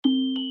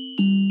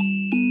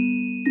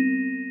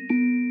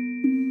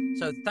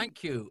So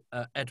thank you,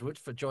 Edward,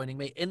 for joining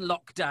me in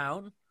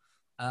lockdown.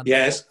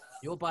 Yes.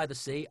 You're by the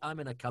sea.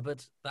 I'm in a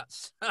cupboard.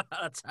 That's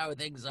that's how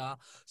things are.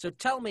 So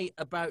tell me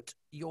about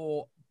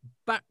your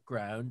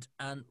background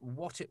and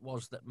what it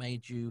was that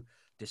made you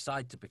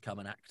decide to become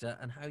an actor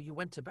and how you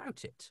went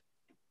about it.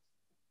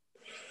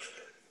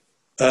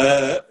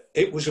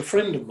 It was a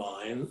friend of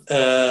mine.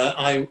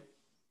 I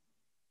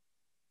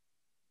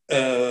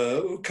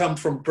come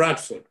from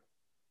Bradford,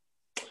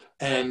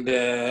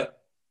 and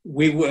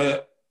we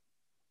were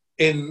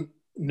in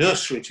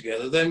nursery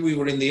together, then we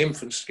were in the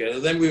infants together,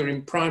 then we were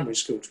in primary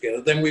school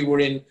together, then we were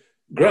in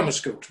grammar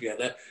school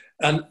together,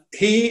 and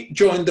he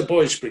joined the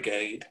Boys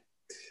Brigade,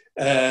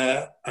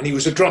 and he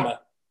was a drummer.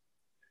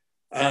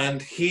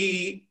 And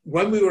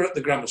when we were at the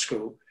grammar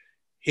school,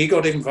 he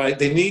got invited,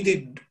 they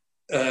needed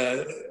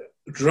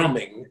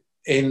drumming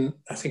in,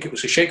 I think it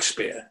was a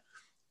Shakespeare,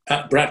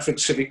 at Bradford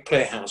Civic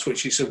Playhouse,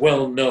 which is a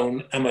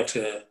well-known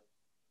amateur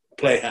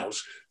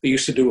playhouse. They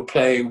used to do a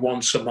play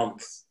once a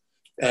month.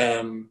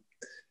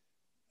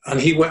 And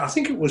he went, I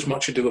think it was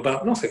Much Ado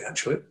About Nothing,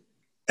 actually.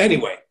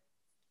 Anyway,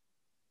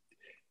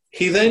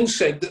 he then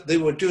said that they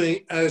were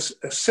doing, as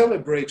a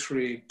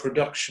celebratory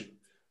production,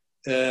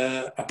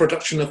 a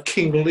production of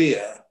King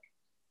Lear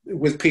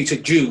with Peter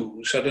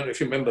Jews. I don't know if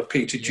you remember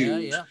Peter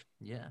Jews.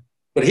 Yeah.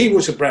 But he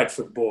was a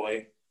Bradford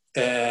boy.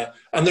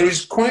 And there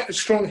is quite a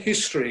strong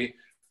history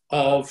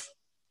of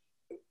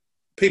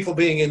people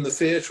being in the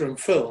theatre and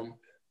film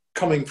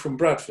coming from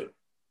Bradford.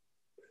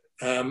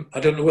 I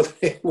don't know whether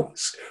it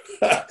was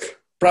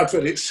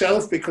Bradford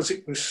itself because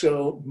it was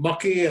so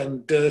mucky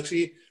and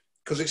dirty,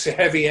 because it's the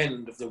heavy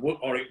end of the wool,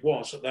 or it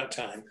was at that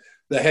time,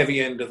 the heavy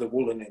end of the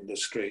woolen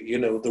industry. You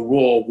know, the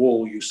raw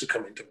wool used to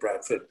come into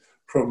Bradford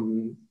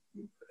from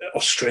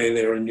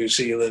Australia and New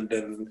Zealand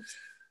and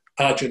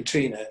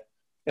Argentina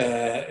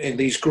in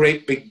these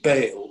great big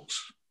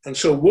bales. And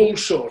so wool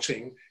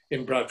sorting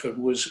in Bradford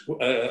was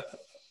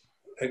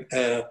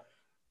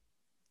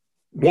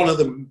one of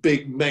the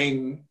big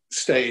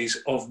mainstays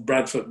of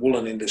Bradford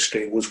woolen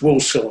industry was wool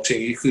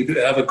sorting. You could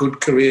have a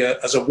good career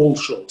as a wool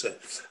sorter.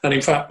 And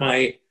in fact,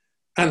 my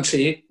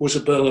auntie was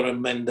a burler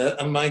and mender,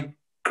 and my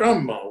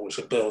grandma was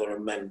a burler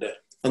and mender.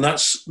 And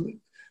that's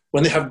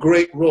when they have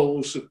great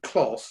rolls of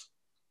cloth,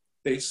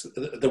 it's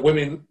the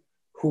women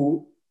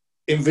who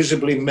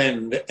invisibly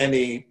mend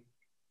any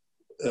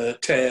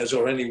tears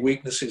or any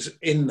weaknesses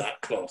in that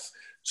cloth,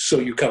 so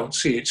you can't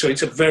see it. So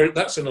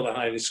that's another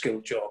highly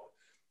skilled job.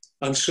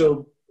 And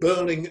so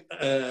burning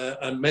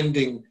and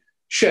mending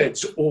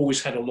sheds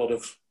always had a lot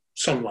of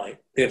sunlight.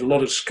 They had a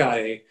lot of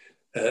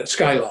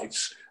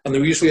skylights, and they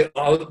were usually at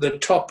the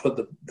top of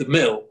the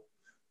mill,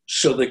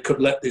 so they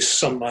could let this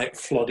sunlight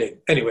flood in.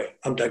 Anyway,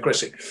 I'm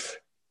digressing.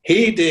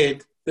 He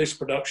did this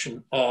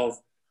production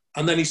of,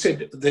 and then he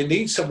said they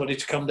need somebody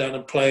to come down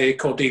and play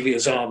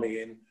Cordelia's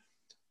Army in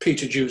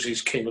Peter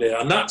Jews's King Lear,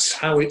 and that's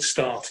how it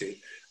started.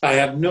 I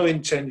had no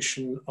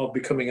intention of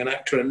becoming an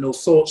actor and no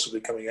thoughts of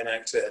becoming an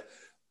actor,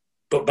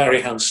 but Barry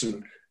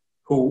Hanson,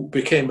 who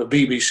became a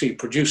BBC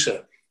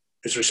producer,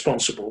 is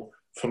responsible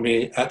for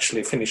me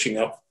actually finishing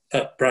up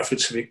at Bradford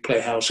Civic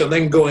Playhouse and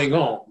then going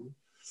on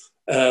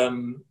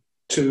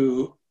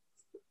to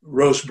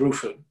Rose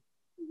Bruford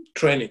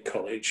Training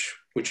College,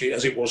 which,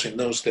 as it was in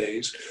those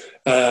days,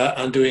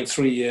 and doing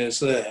 3 years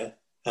there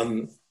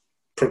and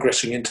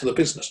progressing into the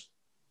business.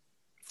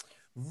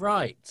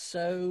 Right.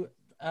 So,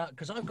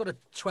 because I've got a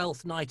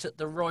 12th Night at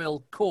the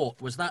Royal Court.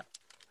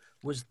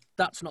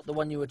 That's not the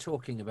one you were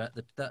talking about?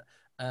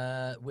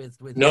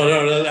 With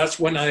No. That's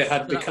when I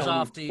had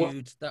become.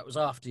 That was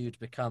after you'd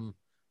become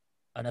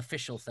an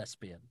official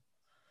thespian.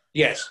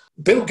 Yes,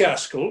 Bill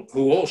Gaskell,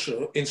 who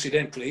also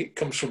incidentally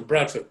comes from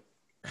Bradford,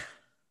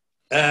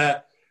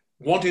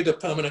 wanted a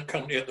permanent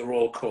company at the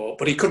Royal Court,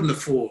 but he couldn't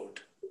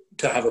afford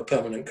to have a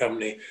permanent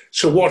company.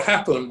 So what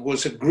happened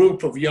was a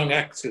group of young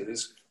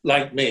actors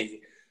like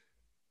me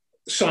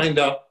signed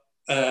up,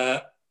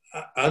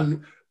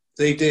 and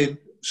they did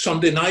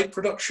Sunday night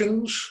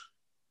productions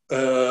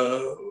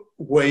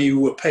where you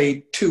were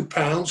paid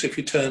 £2 if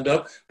you turned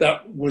up.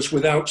 That was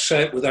without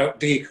set, without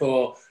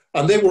decor,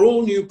 and they were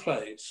all new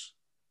plays.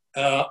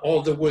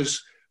 Or there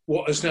was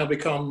what has now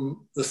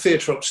become the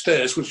theatre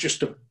upstairs, was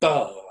just a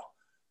bar,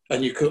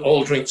 and you could,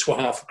 all drinks were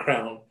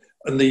 £0.50,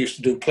 and they used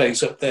to do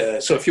plays up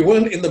there. So if you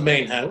weren't in the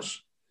main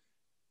house,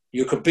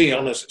 you could be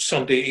on a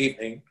Sunday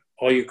evening,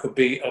 or you could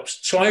be up.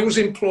 So I was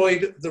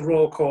employed at the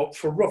Royal Court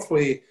for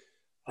roughly,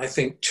 I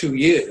think, 2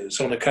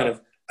 years on a kind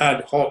of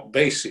ad hoc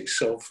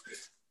basis of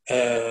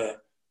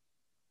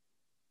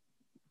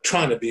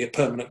trying to be a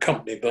permanent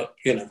company, but,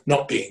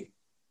 not being.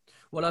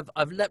 Well,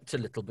 I've leapt a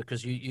little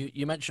because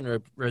you mentioned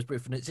Rose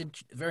Bruford, and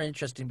it's very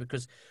interesting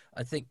because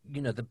I think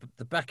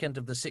the back end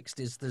of the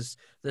 60s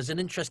there's an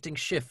interesting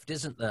shift,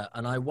 isn't there?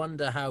 And I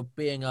wonder how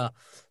being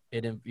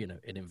in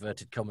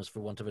inverted commas for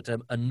want of a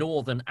term, a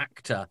northern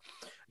actor,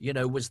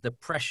 was the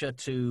pressure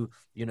to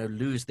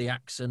lose the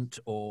accent,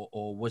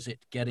 or was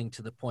it getting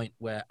to the point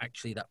where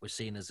actually that was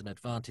seen as an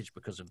advantage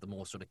because of the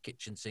more sort of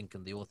kitchen sink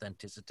and the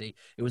authenticity?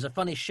 It was a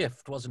funny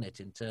shift, wasn't it,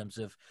 in terms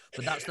of,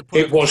 but that's the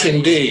point. It was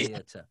indeed.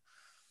 Theatre.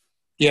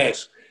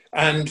 Yes.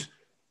 And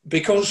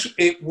because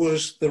it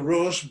was the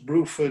Rose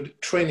Bruford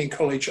Training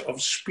College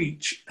of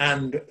Speech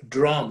and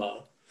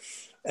Drama,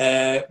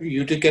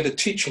 you did get a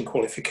teaching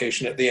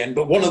qualification at the end,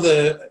 but one of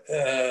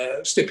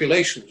the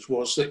stipulations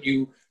was that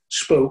you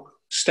spoke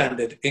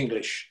standard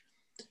English.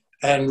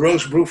 And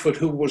Rose Bruford,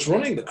 who was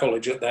running the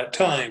college at that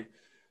time,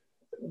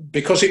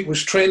 because it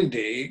was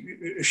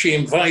trendy, she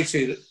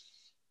invited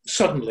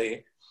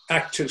suddenly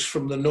actors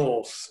from the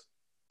north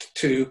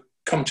to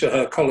come to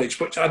her college,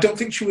 but I don't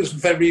think she was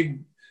very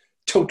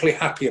totally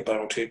happy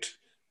about it,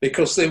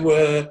 because they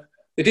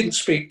didn't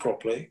speak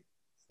properly.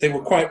 They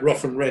were quite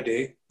rough and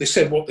ready. They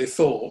said what they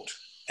thought,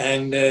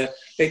 and it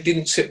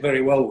didn't sit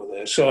very well with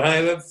her. So I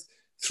had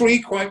 3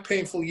 quite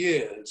painful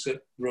years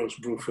at Rose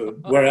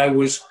Bruford, where I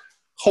was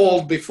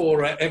hauled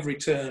before her every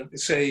turn to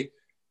say,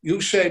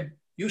 you said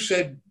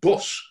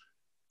bus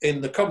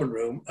in the common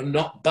room and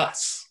not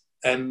bus.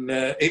 And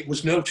it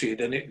was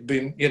noted, and it had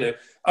been, and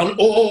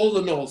all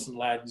the northern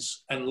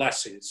lads and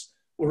lasses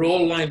were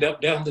all lined up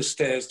down the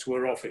stairs to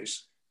her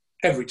office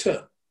every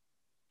turn.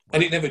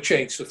 And it never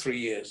changed for 3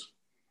 years.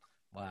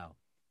 Wow.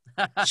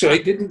 So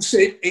it didn't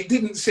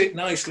sit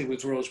nicely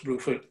with Rose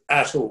Bruford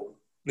at all.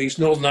 These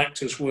northern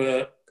actors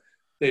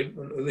they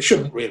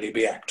shouldn't really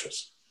be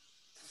actors.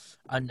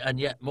 And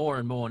yet more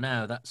and more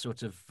now that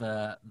sort of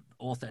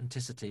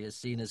authenticity is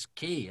seen as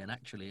key, and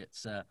actually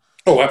it's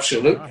oh,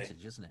 absolutely,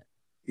 isn't it?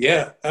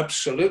 Yeah,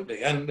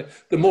 absolutely. And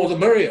the more the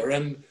merrier.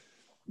 And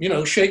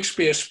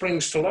Shakespeare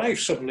springs to life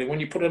suddenly when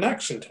you put an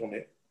accent on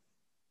it.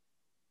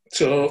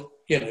 So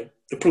the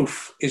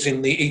proof is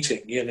in the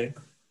eating.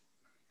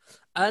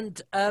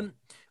 And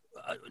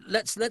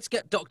let's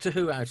get Doctor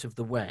Who out of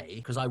the way,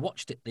 because I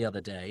watched it the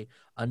other day,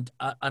 and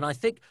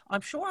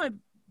I'm sure I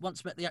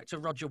once met the actor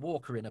Roger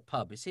Walker in a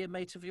pub. Is he a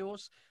mate of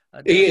yours?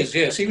 He is,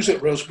 yes. He was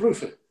at Rose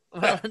Bruford.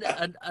 Well,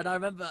 and I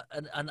remember,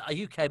 and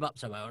you came up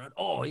somewhere, and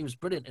oh, he was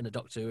brilliant in a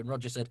Doctor Who. And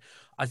Roger said,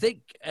 "I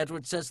think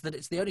Edward says that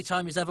it's the only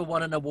time he's ever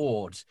won an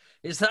award."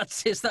 Is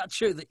that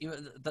true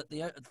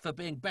for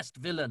being best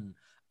villain?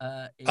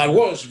 I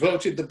was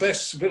voted the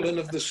best villain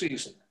of the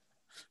season,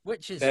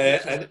 which is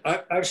and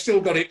I've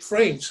still got it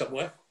framed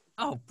somewhere.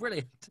 Oh,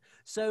 brilliant!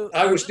 So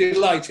I was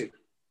delighted.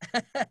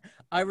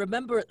 I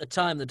remember at the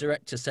time the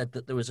director said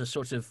that there was a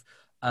sort of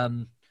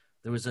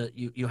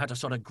you had a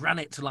sort of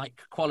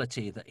granite-like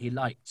quality that he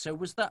liked. So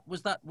was that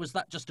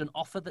just an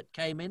offer that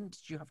came in?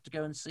 Did you have to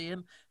go and see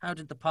him? How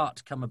did the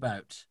part come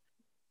about?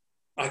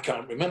 I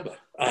can't remember.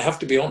 I have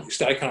to be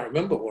honest. I can't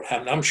remember what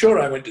happened. I'm sure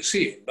I went to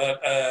see him,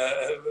 but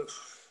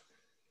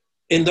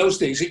in those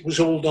days it was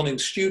all done in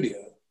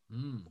studio.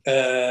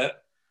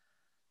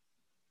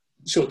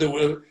 So there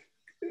were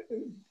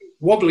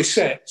wobbly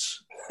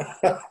sets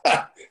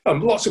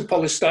and lots of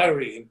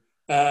polystyrene.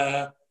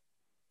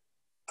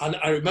 And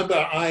I remember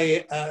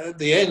at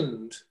the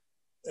end,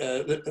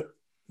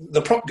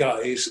 the prop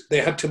guys,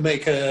 they had to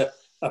make a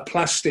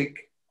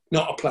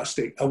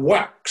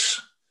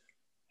wax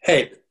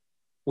head,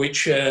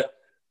 which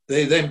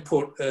they then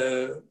put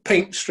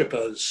paint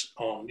strippers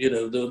on,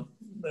 the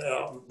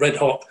red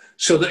hot,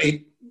 so that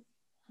it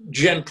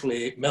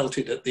gently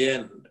melted at the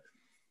end.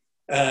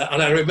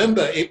 And I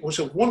remember it was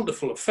a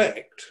wonderful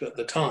effect at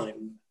the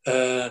time.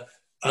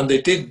 And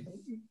they did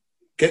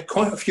get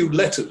quite a few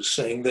letters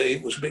saying that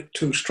it was a bit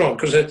too strong,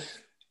 because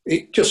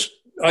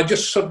I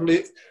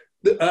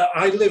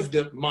lived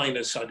at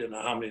minus, I don't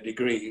know how many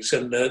degrees,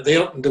 and they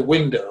opened the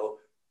window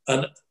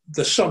and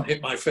the sun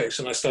hit my face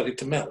and I started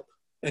to melt,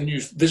 and you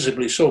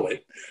visibly saw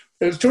it.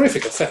 It was a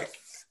terrific effect.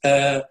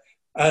 It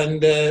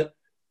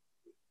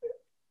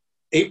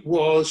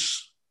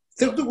was,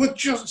 there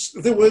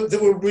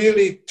were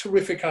really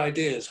terrific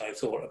ideas, I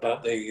thought,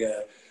 about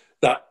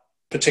that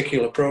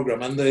particular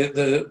program, and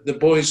the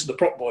boys, the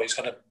prop boys,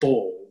 had a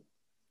ball.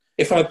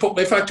 If I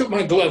took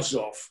my gloves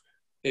off,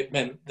 it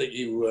meant that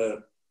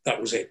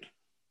that was it.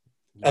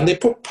 Yeah. And they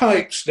put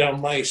pipes down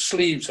my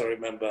sleeves, I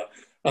remember,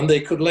 and they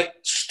could let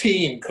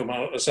steam come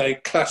out as I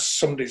clasped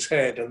somebody's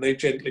head, and they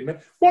gently made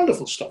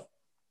wonderful stuff.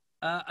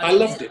 I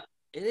loved it.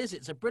 It is.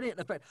 It's a brilliant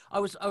effect. I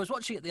was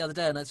watching it the other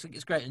day, and I think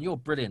it's great. And you're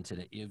brilliant in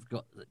it. You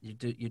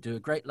do a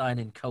great line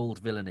in Cold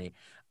Villainy,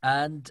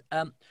 and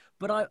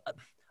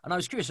I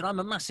was curious, and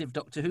I'm a massive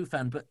Doctor Who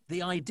fan, but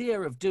the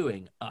idea of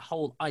doing a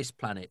whole ice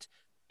planet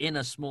in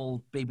a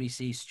small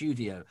BBC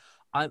studio,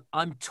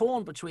 I'm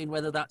torn between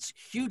whether that's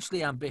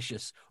hugely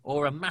ambitious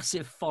or a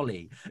massive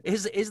folly.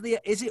 Is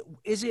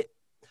it?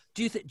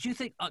 Do you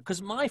think?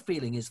 Because my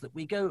feeling is that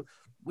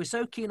we're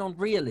so keen on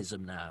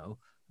realism now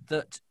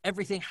that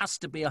everything has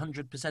to be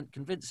 100%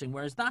 convincing,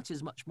 whereas that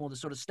is much more the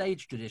sort of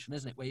stage tradition,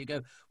 isn't it? Where you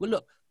go, well,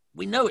 look,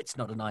 we know it's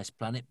not a nice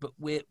planet, but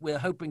we're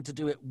hoping to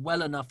do it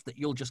well enough that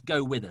you'll just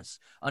go with us.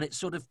 And it's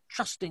sort of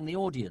trusting the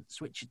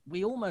audience, which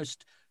we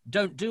almost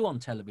don't do on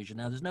television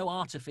now. There's no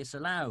artifice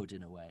allowed,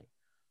 in a way.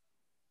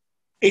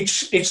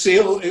 It's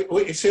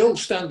the old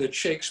standard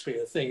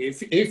Shakespeare thing.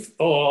 If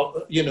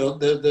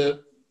the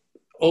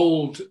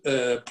old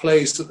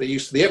plays that they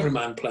used to, the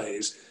Everyman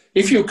plays,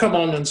 if you come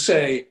on and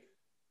say,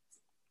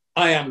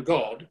 "I am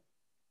God,"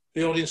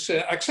 the audience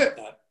say, "Accept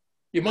that."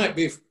 You might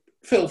be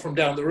Phil from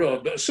down the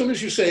road, but as soon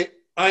as you say,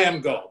 I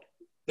am God,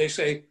 they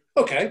say,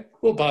 okay,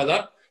 we'll buy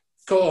that.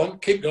 Go on,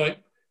 keep going.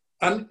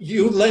 And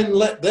you then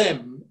let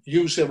them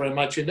use their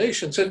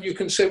imaginations, and you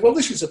can say, well,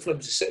 this is a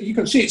flimsy set. You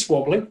can see it's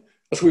wobbling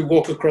as we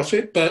walk across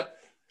it, but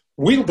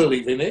we'll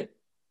believe in it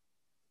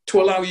to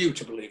allow you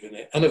to believe in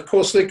it. And of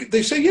course,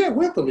 they say, yeah,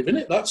 we'll believe in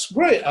it. That's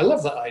great. I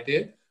love that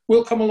idea.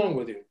 We'll come along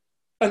with you.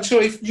 And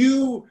so if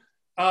you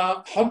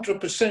are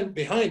 100%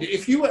 behind it,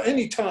 if you at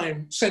any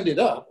time send it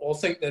up or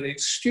think that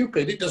it's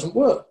stupid, it doesn't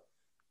work.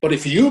 But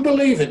if you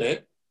believe in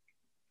it,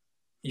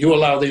 you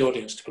allow the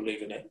audience to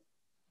believe in it.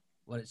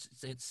 Well,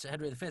 it's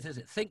Henry V, is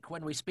it? Think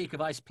when we speak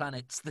of ice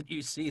planets that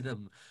you see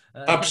them.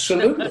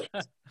 Absolutely.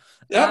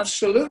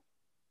 Absolutely.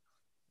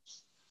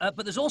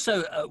 But there's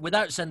also,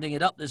 without sending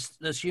it up,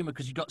 there's humour,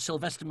 because you've got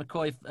Sylvester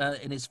McCoy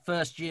in his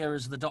first year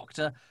as the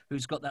Doctor,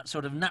 who's got that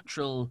sort of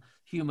natural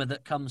humour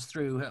that comes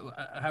through.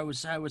 How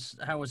was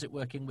it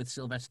working with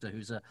Sylvester,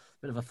 who's a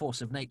bit of a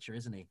force of nature,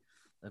 isn't he,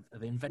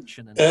 of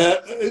invention?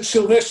 And...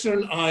 Sylvester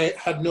and I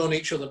had known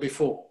each other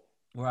before,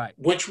 right?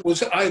 Which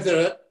was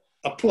either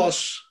a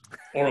plus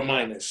or a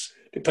minus,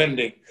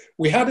 depending.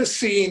 We had a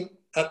scene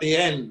at the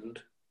end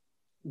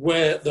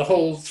where the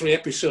whole 3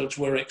 episodes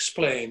were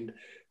explained.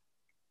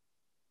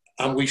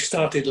 And we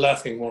started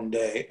laughing one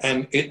day,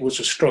 and it was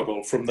a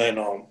struggle from then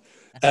on.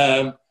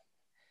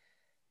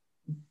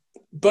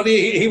 But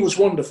he was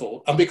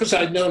wonderful. And because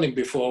I'd known him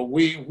before,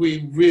 we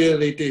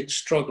really did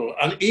struggle.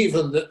 And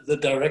even the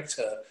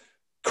director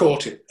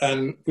caught it,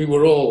 and we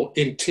were all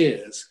in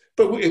tears.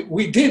 But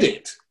we did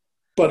it.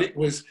 But it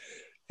was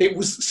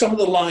some of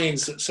the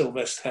lines that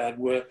Sylvester had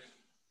were,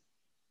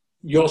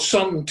 your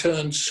son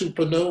turned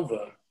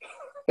supernova.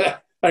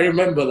 I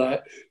remember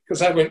that,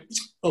 because I went,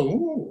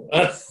 oh.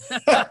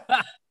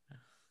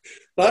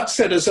 That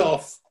set us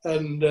off,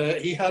 and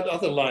he had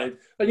other lines.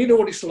 And you know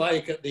what it's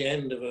like at the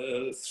end of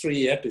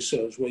 3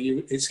 episodes where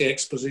it's the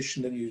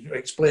exposition and you're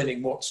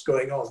explaining what's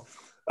going on.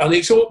 And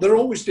they're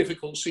always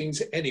difficult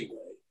scenes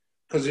anyway,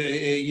 because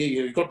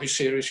you've got to be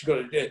serious, you've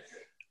got to...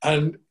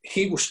 And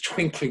he was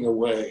twinkling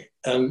away,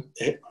 and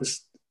it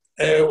was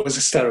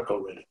hysterical,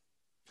 really.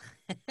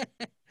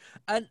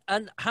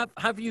 And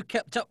have you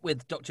kept up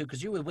with Doctor Who,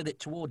 because you were with it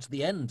towards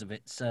the end of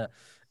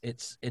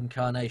its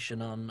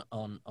incarnation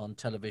on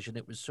television?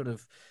 It was sort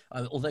of,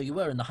 although you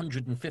were in the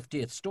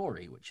 150th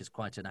story, which is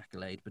quite an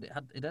accolade, but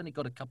it only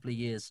got a couple of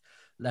years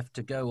left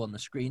to go on the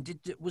screen.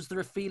 Was there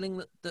a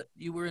feeling that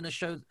you were in a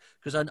show?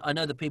 Because I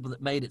know the people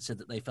that made it said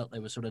that they felt they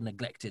were sort of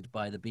neglected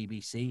by the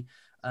BBC.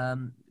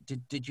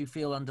 Did you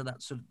feel under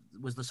that sort of,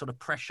 was the sort of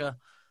pressure?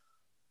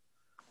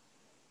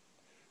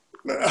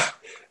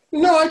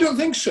 No, I don't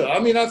think so. I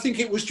mean, I think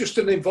it was just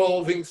an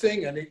evolving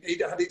thing, and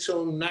it had its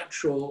own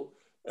natural...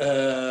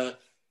 that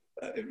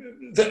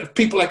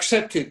people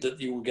accepted that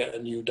you would get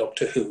a new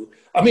Doctor Who.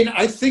 I mean,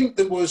 I think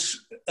there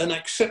was an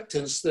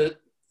acceptance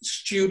that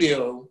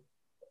studio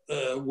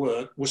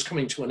work was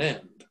coming to an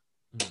end.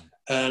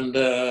 And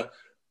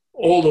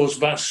all those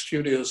vast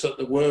studios that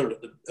there were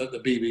at the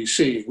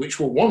BBC, which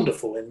were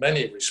wonderful in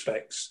many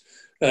respects,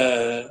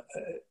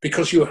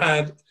 because you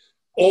had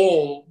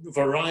all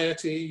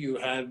variety, you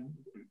had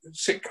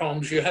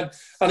sitcoms,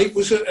 and it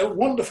was a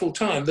wonderful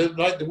time.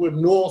 There were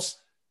North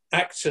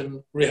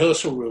Acton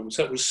rehearsal rooms.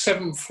 That was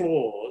 7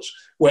 floors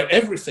where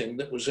everything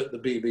that was at the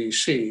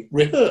BBC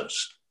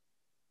rehearsed.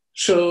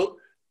 So,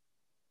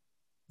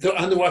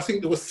 I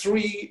think there were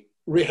 3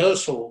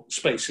 rehearsal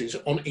spaces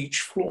on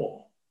each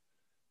floor.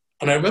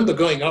 And I remember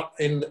going up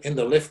in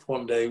the lift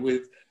one day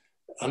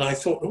and I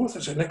thought, oh,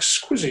 there's an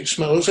exquisite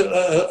smell. There was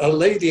a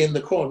lady in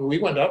the corner. We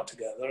went up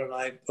together, and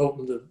I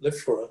opened the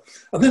lift for her.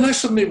 And then I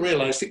suddenly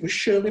realised it was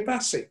Shirley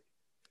Bassey.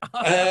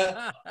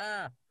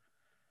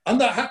 And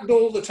that happened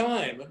all the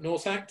time at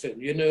North Acton,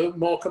 you know,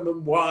 Morecambe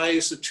and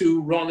Wise, the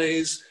 2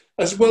 Ronnies,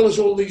 as well as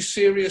all these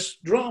serious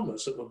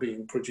dramas that were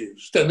being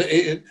produced.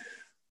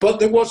 But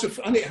there was,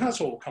 and it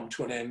has all come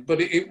to an end, but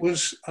it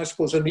was, I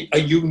suppose, a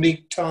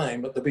unique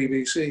time at the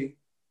BBC.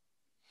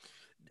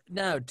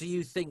 Now, do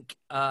you think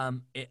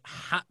it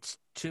had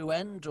to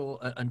end,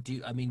 and do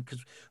you, I mean,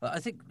 because I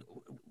think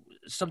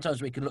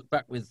sometimes we can look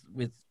back with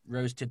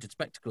rose-tinted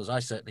spectacles, I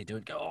certainly do,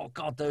 and go, oh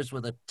God, those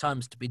were the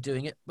times to be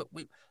doing it. But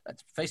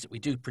let's face it, we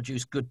do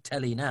produce good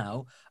telly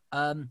now.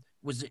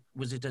 Was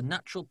it a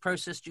natural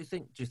process, do you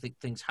think? Do you think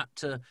things had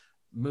to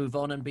move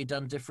on and be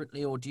done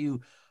differently, or do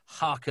you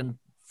hearken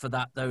for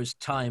those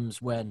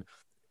times when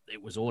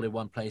it was all in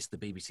one place, the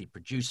BBC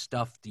produced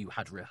stuff, you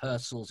had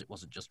rehearsals, it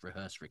wasn't just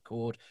rehearse,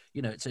 record.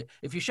 You know,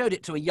 if you showed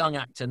it to a young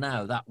actor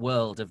now, that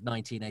world of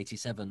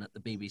 1987 at the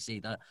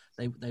BBC,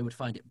 they would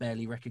find it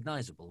barely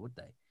recognisable, would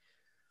they?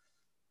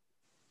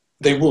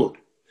 They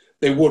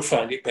would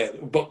find it barely.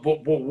 But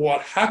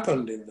what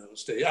happened in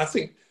those days, I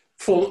think,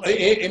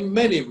 in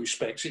many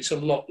respects, it's a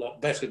lot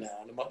better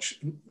now,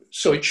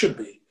 so it should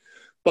be.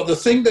 But the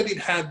thing that it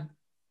had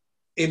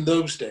in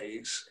those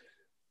days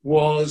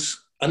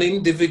was an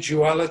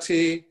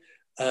individuality,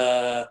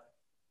 an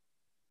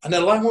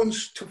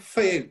allowance to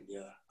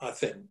failure, I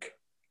think.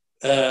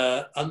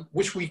 and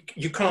which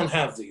you can't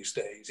have these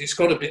days. It's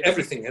got to be,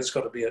 everything has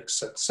got to be a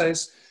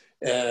success.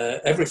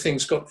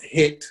 Everything's got to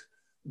hit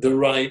the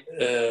right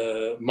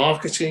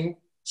marketing,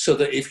 so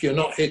that if you're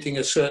not hitting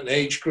a certain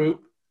age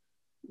group,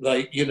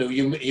 like, you know,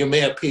 you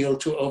may appeal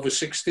to over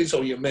 60s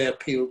or you may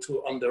appeal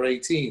to under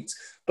 18s,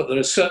 but there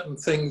are certain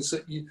things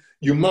that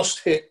you must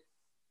hit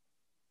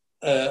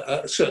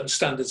certain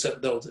standards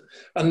at those.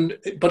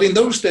 But in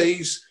those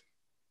days,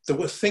 there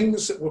were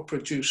things that were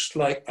produced,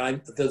 like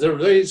there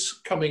is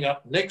coming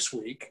up next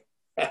week,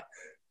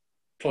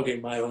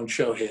 plugging my own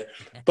show here,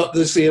 but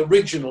there's the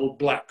original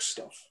Black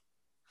Stuff.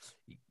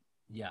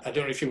 Yeah. I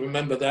don't know if you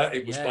remember that.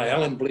 It was by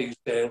Alan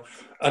Bleasdale,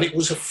 and it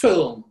was a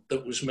film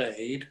that was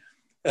made,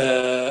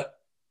 and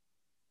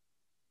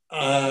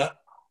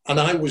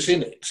I was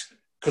in it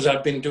because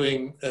I'd been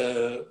doing,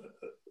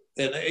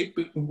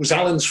 it was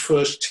Alan's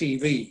first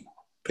TV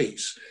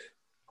piece.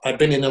 I'd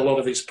been in a lot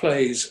of his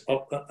plays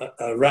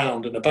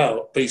around and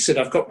about, but he said,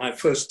 I've got my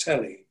first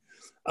telly,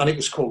 and it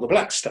was called The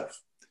Black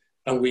Stuff.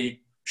 And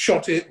we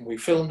shot it and we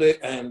filmed it,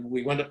 and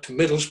we went up to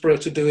Middlesbrough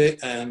to do it,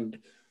 and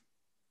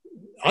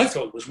I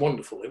thought it was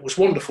wonderful. It was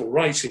wonderful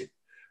writing.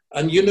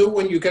 And you know,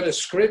 when you get a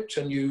script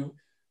and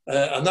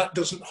and that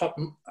doesn't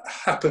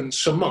happen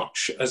so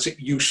much as it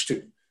used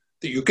to,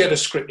 that you get a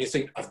script and you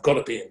think, I've got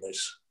to be in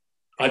this.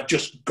 I've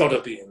just got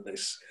to be in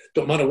this.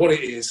 Don't matter what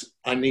it is,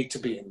 I need to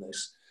be in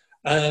this.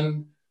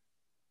 And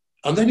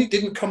then it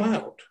didn't come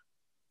out.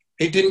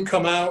 It didn't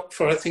come out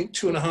for, I think,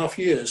 2.5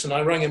 years. And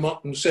I rang him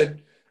up and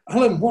said,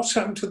 Alan, what's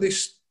happened to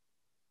this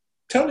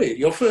telly?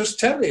 Your first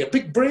telly, a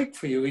big break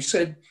for you. He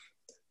said,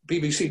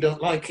 BBC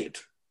don't like it.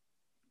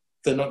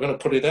 They're not going to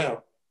put it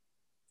out.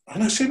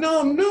 And I said,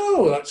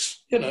 no,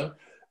 that's, you know.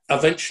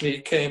 Eventually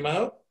it came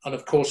out. And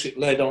of course it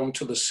led on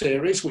to the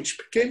series, which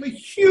became a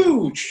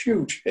huge,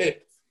 huge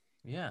hit.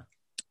 Yeah.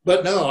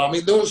 But no, I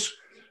mean, those,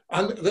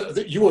 and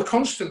you were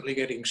constantly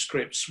getting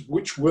scripts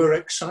which were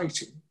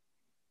exciting,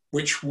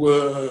 which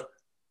were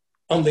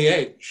on the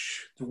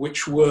edge,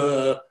 which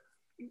were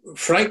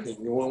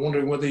frightening. You were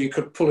wondering whether you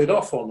could pull it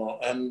off or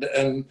not.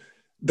 And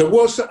there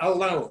was an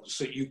allowance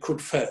that you could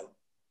fail,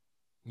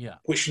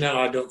 which now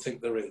I don't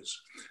think there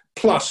is.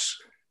 Plus,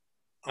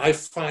 I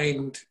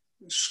find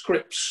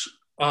scripts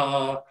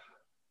are,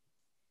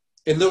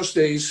 in those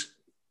days,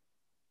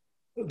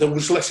 there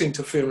was less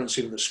interference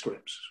in the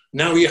scripts.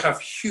 Now you have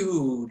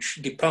huge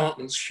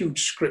departments,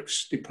 huge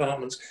scripts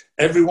departments.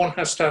 Everyone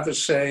has to have a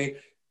say,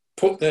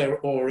 put their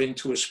oar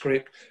into a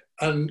script,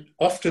 and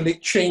often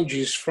it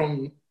changes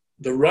from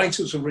the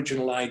writer's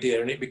original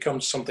idea and it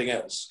becomes something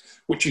else,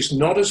 which is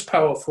not as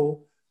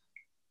powerful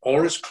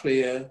or as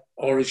clear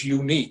or as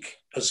unique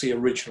as the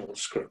original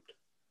script.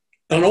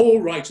 And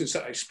all writers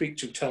that I speak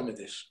to tell me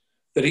this,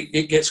 that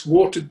it gets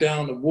watered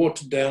down and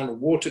watered down and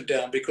watered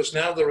down, because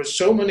now there are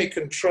so many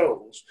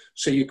controls.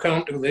 So you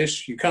can't do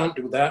this, you can't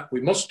do that,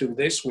 we must do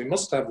this, we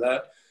must have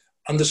that.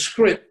 And the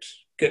script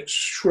gets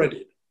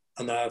shredded.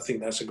 And I think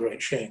that's a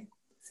great shame.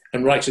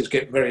 And writers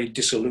get very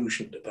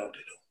disillusioned about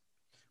it.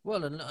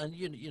 Well, and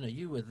you know,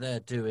 you were there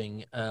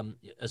doing,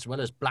 as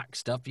well as Black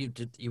Stuff,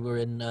 you were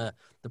in the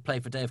Play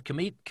for Day of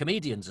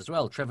Comedians as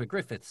well, Trevor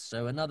Griffiths.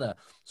 So another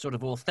sort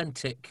of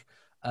authentic,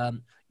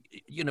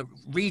 you know,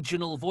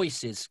 regional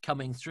voices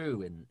coming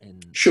through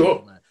in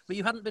Sure. In but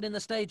you hadn't been in the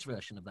stage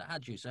version of that,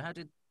 had you? So how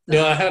did that,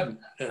 no, I hadn't.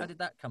 How did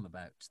that come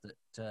about?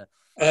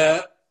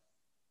 That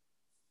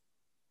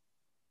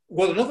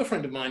well, another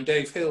friend of mine,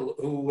 Dave Hill,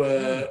 who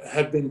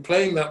had been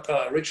playing that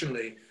part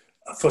originally,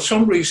 for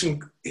some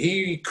reason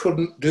he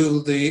couldn't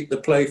do the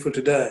play for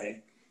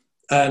today,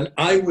 and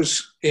I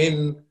was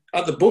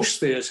at the Bush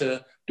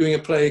Theatre doing a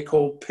play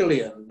called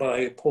Pillion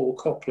by Paul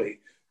Copley,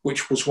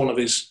 which was one of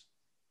his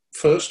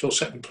first or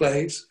second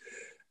plays.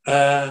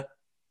 And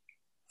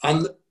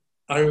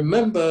I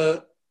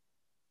remember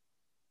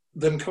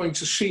them coming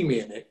to see me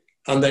in it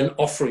and then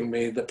offering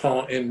me the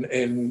part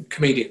in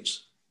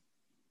Comedians.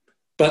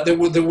 But there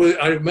were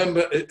I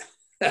remember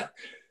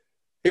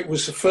it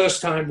was the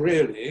first time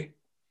really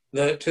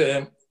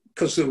that,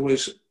 because there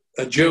was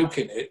a joke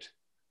in it,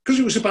 because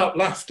it was about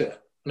laughter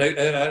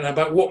and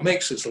about what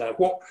makes us laugh.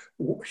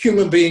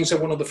 Human beings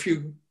are one of the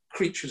few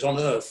creatures on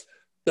earth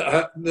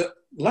that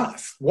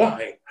laugh.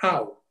 Why?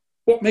 How?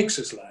 What makes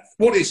us laugh?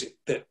 What is it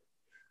that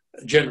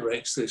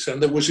generates this? And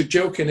there was a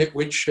joke in it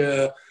which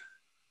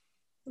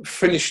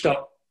finished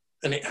up,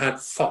 and it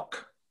had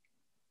fuck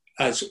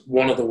as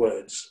one of the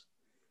words.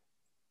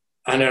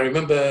 And I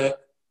remember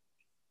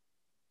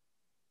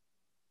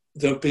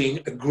there being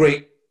a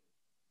great,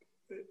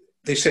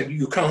 they said,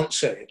 you can't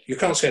say it. You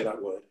can't say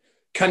that word.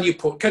 Can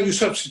you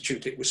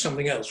substitute it with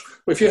something else?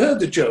 Well, if you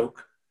heard the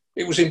joke,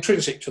 it was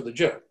intrinsic to the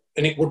joke,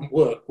 and it wouldn't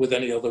work with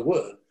any other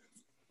word.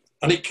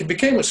 And it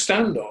became a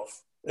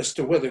standoff as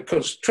to whether,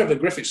 because Trevor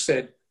Griffiths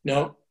said,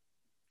 no,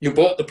 you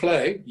bought the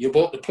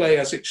play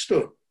as it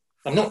stood.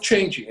 I'm not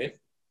changing it.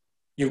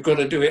 You've got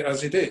to do it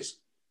as it is.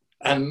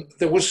 And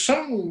there was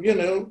some, you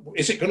know,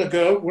 is it going to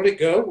go? Will it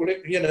go? Will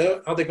it, you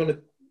know, are they going to?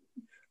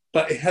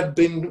 But it had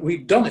been,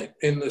 we'd done it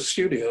in the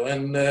studio,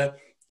 and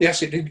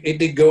yes, it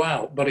did go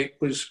out, but it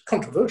was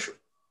controversial.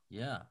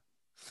 Yeah.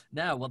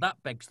 Now, well,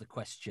 that begs the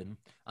question,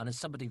 and as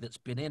somebody that's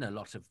been in a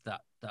lot of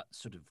that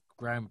sort of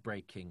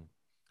groundbreaking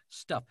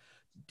stuff,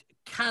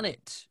 can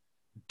it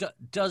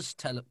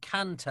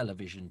can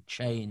television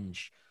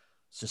change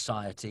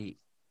society,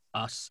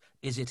 us?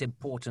 Is it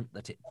important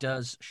that it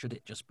does? Should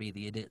it just be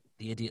the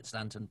idiot's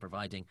lantern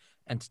providing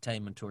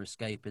entertainment or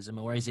escapism,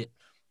 or is it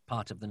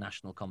part of the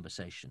national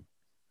conversation?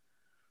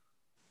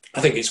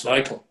 I think it's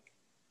vital,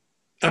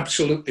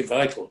 absolutely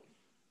vital.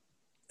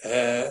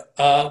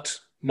 Art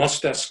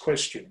must ask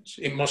questions.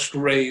 It must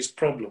raise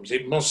problems.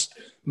 It must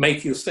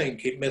make you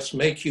think. It must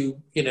make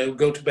you,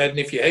 go to bed, and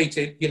if you hate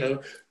it,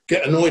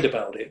 get annoyed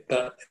about it.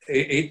 But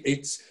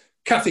it's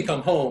Kathy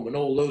Come Home and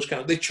all those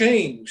they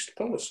changed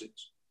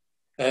policies.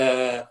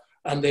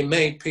 And they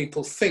made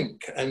people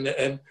think.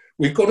 And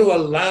we've got to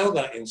allow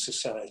that in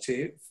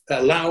society,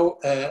 allow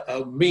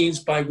a means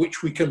by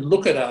which we can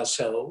look at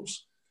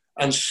ourselves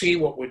and see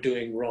what we're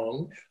doing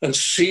wrong and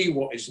see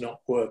what is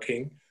not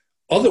working.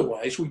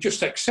 Otherwise, we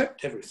just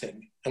accept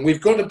everything. And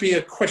we've got to be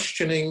a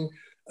questioning,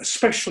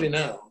 especially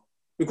now.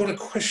 We've got to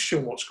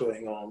question what's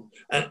going on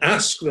and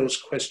ask those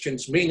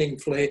questions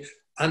meaningfully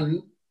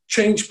and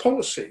change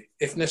policy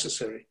if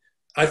necessary.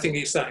 I think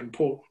it's that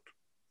important.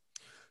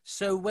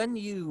 So when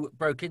you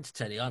broke into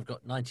telly, I've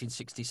got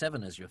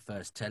 1967 as your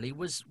first telly.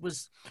 Was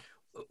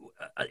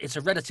it's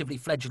a relatively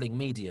fledgling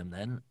medium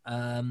then,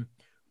 and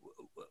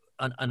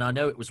I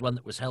know it was one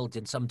that was held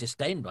in some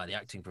disdain by the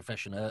acting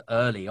profession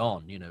early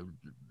on.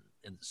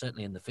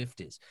 Certainly in the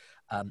 50s,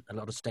 a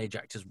lot of stage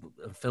actors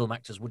and film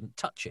actors wouldn't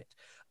touch it.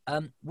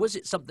 Was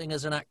it something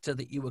as an actor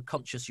that you were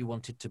conscious you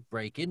wanted to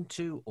break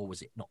into, or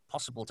was it not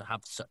possible to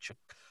have such a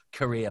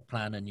career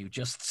plan and you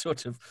just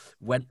sort of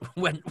went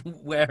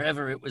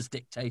wherever it was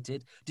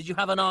dictated? Did you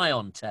have an eye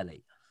on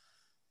telly?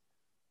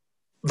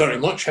 Very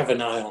much have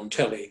an eye on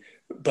telly,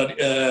 but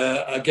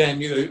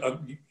again,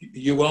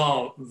 you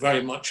are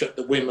very much at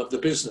the whim of the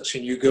business,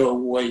 and you go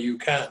where you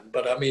can.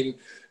 But I mean,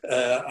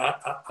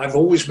 I've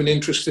always been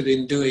interested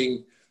in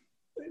doing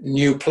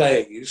new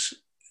plays,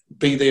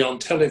 be they on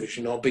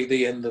television or be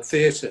they in the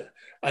theatre,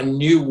 and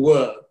new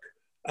work.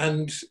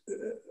 And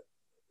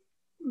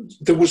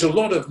there was a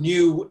lot of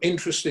new,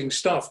 interesting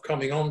stuff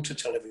coming onto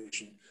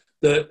television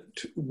that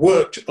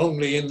worked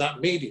only in that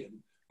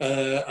medium.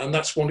 And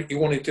that's what you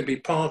wanted to be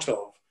part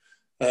of,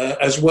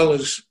 as well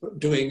as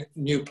doing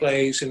new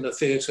plays in the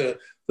theatre.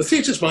 The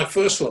theatre's my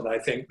first love, I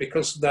think,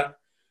 because that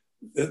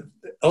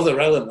other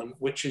element,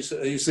 which is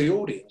the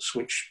audience,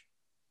 which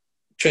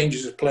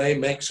changes a play,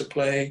 makes a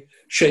play,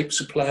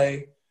 shapes a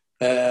play,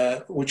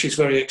 which is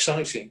very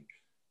exciting.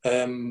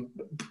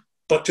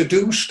 But to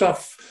do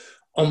stuff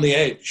on the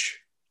edge,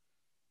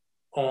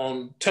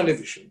 on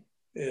television,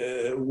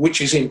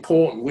 which is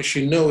important, which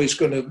is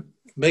going to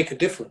make a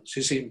difference,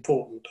 is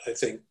important, I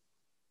think.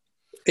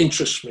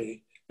 Interests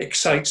me,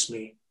 excites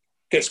me,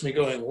 gets me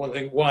going. One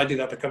thing, why did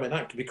I become an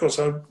actor? Because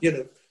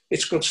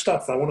it's good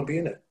stuff. I want to be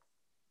in it.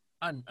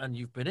 And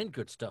you've been in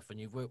good stuff, and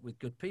you've worked with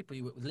good people.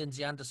 You worked with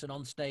Lindsay Anderson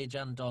on stage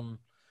and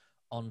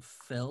on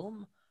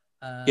film.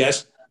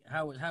 Yes.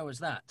 How was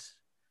that?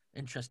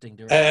 Interesting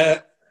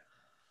direction.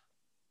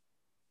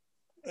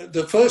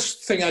 The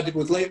first thing I did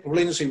with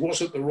Lindsay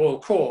was at the Royal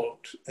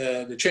Court,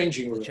 the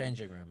Changing Room. The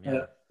Changing Room,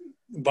 yeah.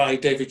 By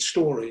David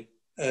Storey,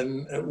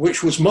 and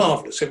which was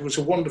marvellous. It was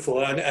a wonderful,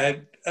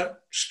 a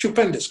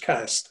stupendous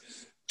cast,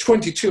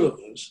 22 of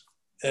us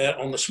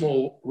on the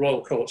small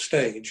Royal Court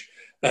stage.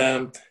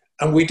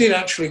 And we did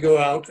actually go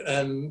out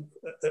and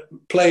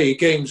play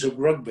games of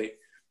rugby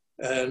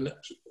and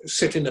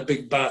sit in a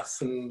big bath,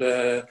 and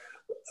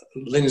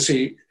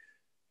Lindsay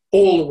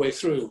all the way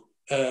through.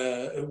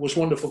 It was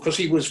wonderful because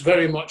he was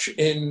very much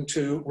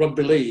into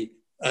rugby league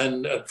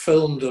and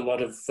filmed a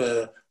lot of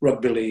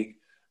rugby league.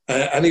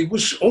 And he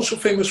was also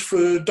famous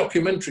for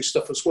documentary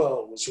stuff as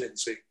well, was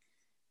Lindsay.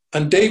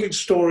 And David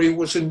Storey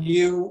was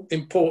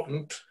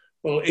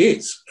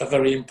is a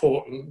very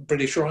important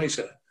British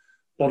writer.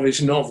 A lot of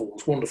his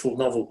novels, wonderful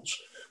novels.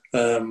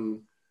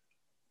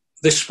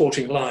 This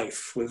Sporting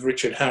Life with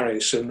Richard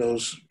Harris and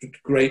those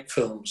great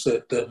films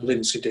that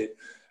Lindsay did.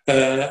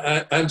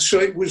 And so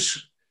it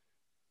was,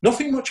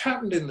 nothing much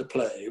happened in the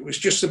play. It was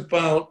just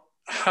about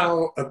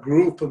how a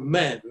group of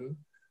men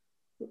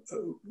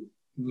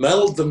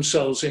meld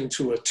themselves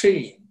into a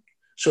team.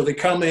 So they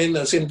come in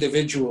as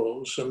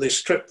individuals and they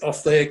strip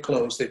off their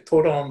clothes, they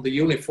put on the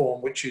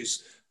uniform, which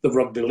is the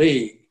rugby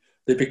league.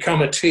 They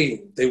become a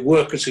team. They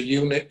work as a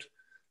unit.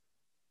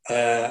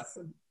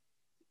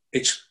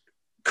 It's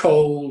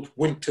cold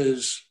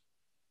winters,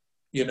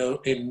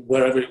 in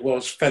wherever it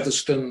was,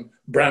 Featherstone,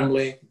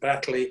 Bramley,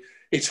 Batley.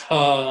 It's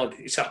hard.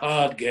 It's a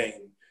hard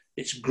game.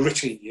 It's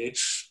gritty.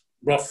 It's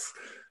rough.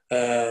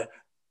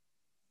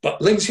 But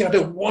Lindsay had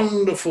a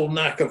wonderful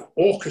knack of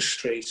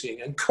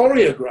orchestrating and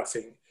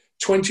choreographing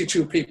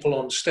 22 people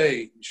on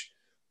stage.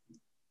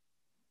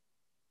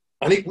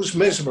 And it was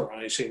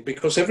mesmerizing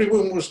because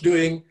everyone was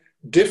doing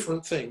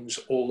different things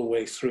all the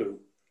way through.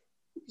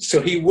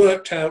 So he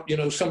worked out,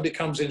 somebody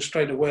comes in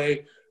straight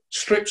away,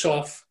 strips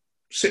off,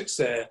 sits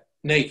there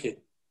naked.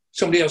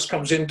 Somebody else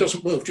comes in,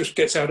 doesn't move, just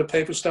gets out a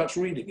paper, starts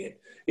reading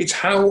it. It's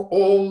how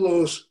all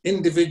those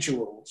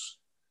individuals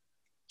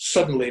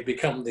suddenly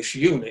become this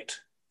unit.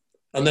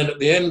 And then at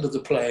the end of the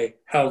play,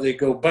 how they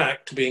go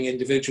back to being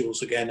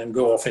individuals again and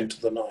go off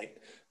into the night.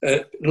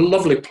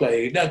 Lovely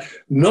play. Now,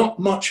 not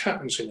much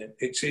happens in it.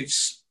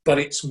 But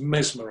it's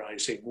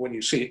mesmerising when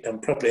you see it done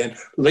properly. And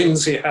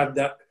Lindsay had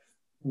that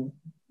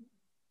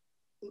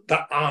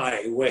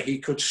eye where he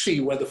could see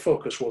where the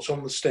focus was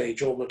on the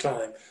stage all the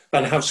time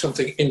and have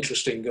something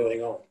interesting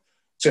going on.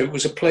 So it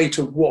was a play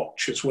to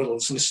watch as well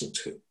as listen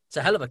to. It's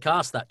a hell of a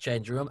cast, that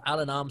Changing Room.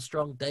 Alan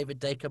Armstrong, David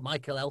Dacre,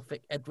 Michael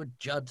Elphick, Edward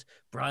Judd,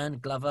 Brian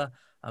Glover.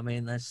 I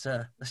mean, there's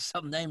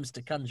some names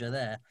to conjure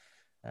there.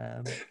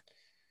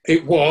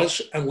 It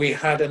was, and we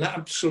had an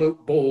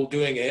absolute ball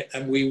doing it,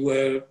 and we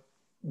were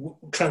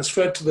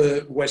transferred to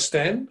the West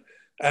End,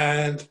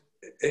 and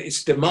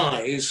its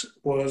demise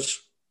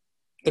was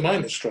the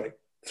miners' strike,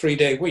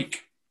 3-day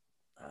week,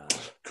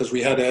 because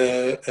we had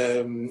a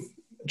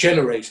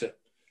generator.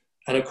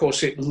 And of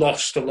course, it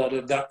lost a lot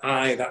of that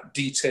eye, that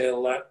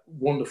detail, that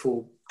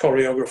wonderful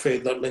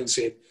choreography that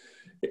Lindsay.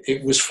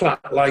 It was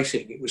flat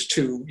lighting. It was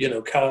two,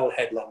 Carl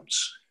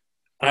headlamps,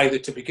 either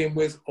to begin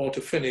with or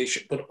to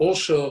finish. But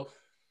also,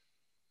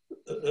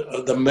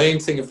 the main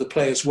thing of the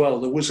play as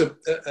well, there was a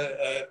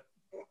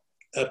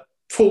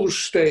full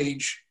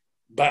stage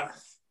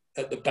bath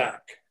at the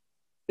back.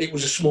 It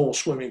was a small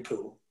swimming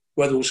pool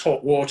where there was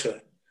hot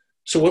water.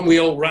 So when we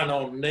all ran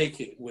on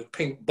naked with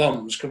pink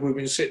bums because we've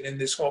been sitting in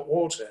this hot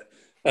water,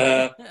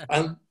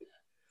 and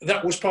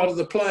that was part of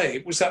the play.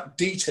 It was that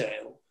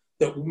detail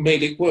that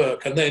made it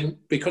work. And then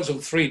because of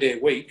the 3-day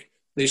week,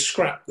 they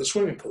scrapped the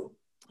swimming pool,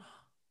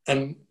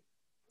 and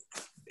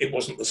it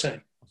wasn't the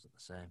same.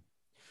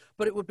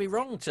 But it would be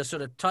wrong to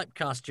sort of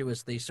typecast you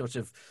as the sort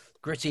of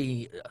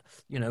gritty,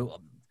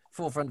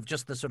 forefront of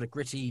just the sort of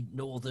gritty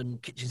northern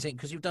kitchen sink,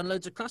 because you've done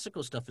loads of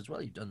classical stuff as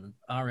well. You've done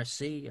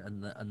RSC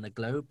and the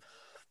Globe.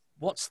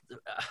 What's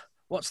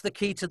the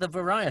key to the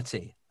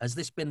variety? Has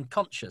this been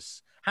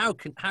conscious? How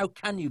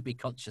can you be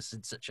conscious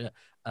in such an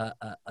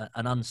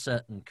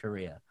uncertain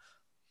career?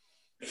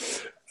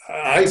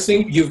 I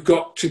think you've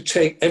got to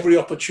take every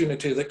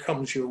opportunity that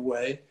comes your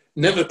way.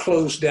 Never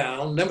close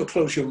down. Never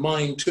close your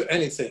mind to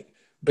anything.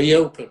 Be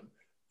open.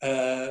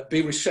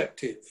 Be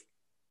receptive.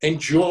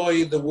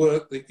 Enjoy the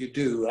work that you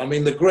do. I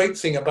mean, the great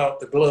thing about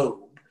the Globe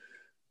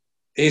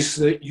is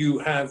that you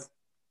have,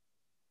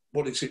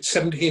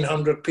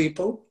 1,700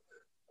 people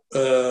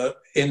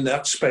in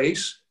that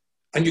space,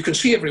 and you can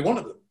see every one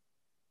of them.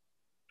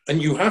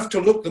 And you have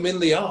to look them in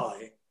the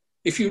eye.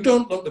 If you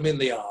don't look them in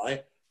the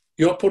eye,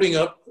 you're putting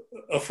up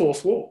a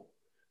fourth wall.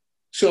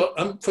 So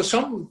for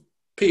some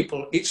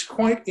people, it's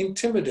quite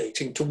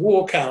intimidating to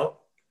walk out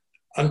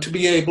and to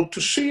be able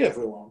to see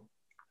everyone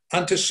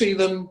and to see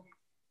them,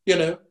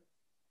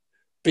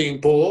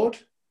 being bored,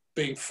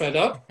 being fed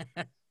up,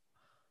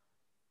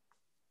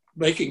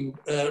 making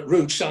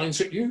rude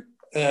signs at you,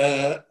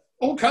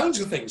 all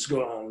kinds of things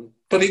go on.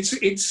 But it's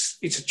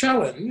a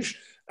challenge,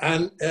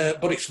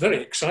 but it's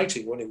very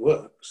exciting when it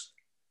works,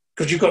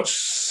 because you've got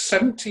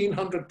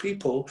 1,700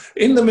 people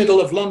in the middle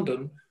of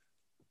London,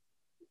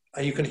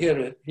 and you can hear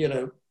it.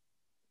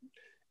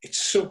 It's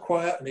so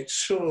quiet, and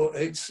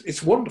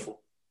it's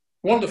wonderful,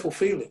 wonderful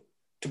feeling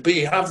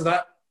to have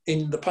that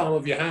in the palm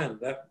of your hand.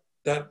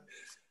 That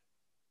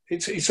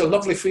it's a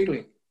lovely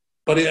feeling.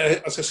 But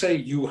as I say,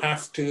 you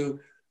have to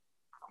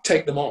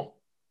take them on.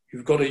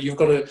 You've got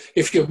to.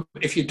 If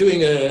you're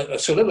doing a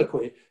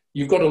soliloquy,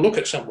 you've got to look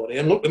at somebody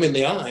and look them in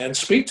the eye and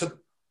speak to them.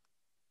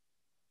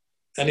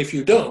 And if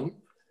you don't,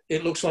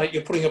 it looks like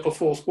you're putting up a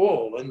fourth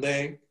wall, and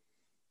they're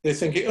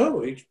thinking,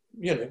 oh, he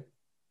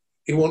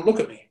won't look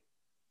at me.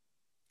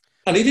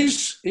 And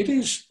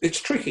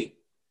it's tricky,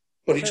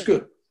 but it's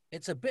good.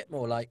 It's a bit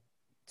more like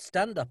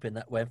stand-up in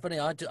that way. Funny,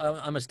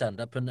 I'm a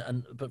stand-up,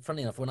 but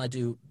funny enough, when I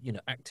do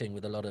acting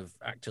with a lot of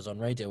actors on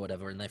radio or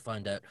whatever, and they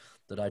find out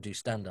that I do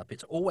stand-up,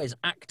 it's always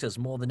actors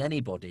more than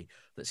anybody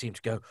that seem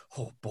to go,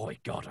 oh boy,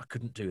 God, I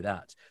couldn't do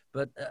that.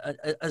 But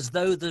as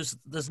though there's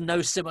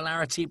no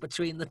similarity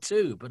between the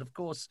two. But of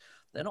course,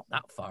 they're not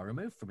that far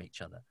removed from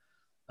each other.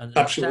 And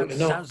absolutely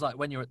not. It sounds like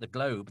when you're at the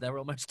Globe, they're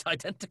almost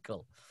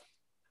identical.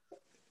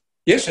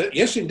 Yes,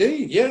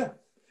 indeed, yeah.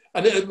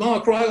 And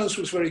Mark Rylance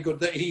was very good.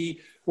 That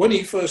when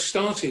he first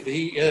started,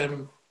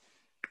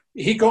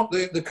 he got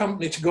the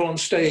company to go on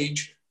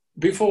stage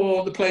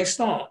before the play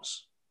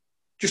starts,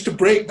 just to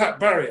break that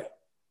barrier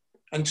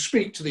and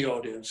speak to the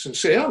audience and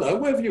say, hello,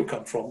 where have you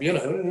come from?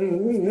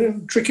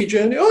 Tricky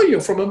journey. Oh, you're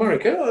from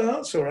America. Oh,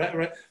 that's all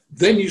right.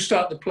 Then you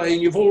start the play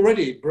and you've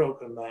already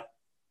broken that.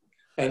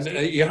 And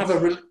you have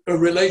a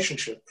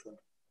relationship with them.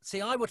 See,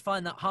 I would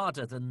find that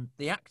harder than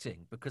the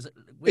acting, because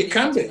it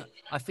can be.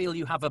 I feel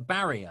you have a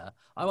barrier.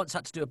 I once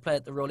had to do a play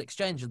at the Royal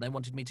Exchange, and they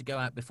wanted me to go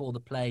out before the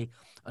play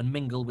and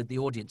mingle with the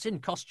audience in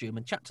costume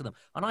and chat to them.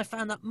 And I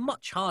found that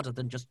much harder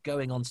than just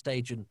going on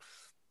stage, and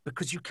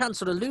because you can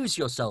sort of lose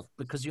yourself,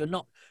 because you're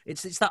not.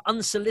 It's that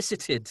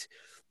unsolicited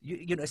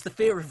you know, it's the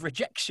fear of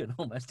rejection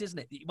almost, isn't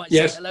it? You might say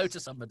Yes. hello to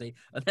somebody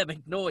and them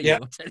ignore you Yeah.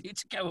 or tell you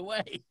to go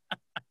away.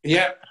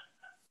 Yeah.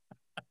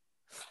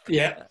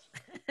 Yeah.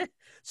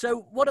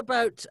 So what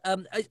about,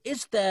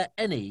 is there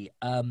any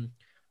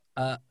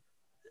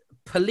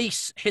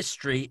police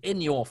history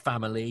in your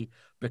family?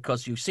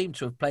 Because you seem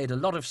to have played a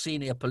lot of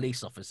senior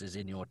police officers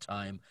in your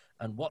time.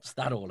 And what's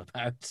that all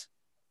about?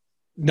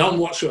 None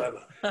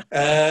whatsoever.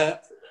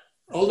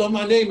 Although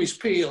my name is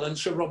Peel, and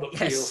Sir Robert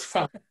Peel Yes.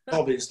 found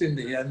hobbies, didn't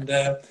he? And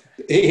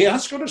he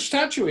has got a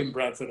statue in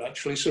Bradford,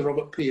 actually, Sir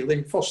Robert Peel,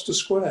 in Foster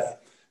Square.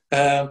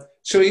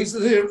 So he's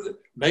there.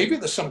 Maybe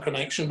there's some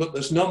connection, but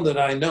there's none that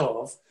I know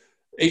of.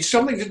 It's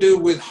something to do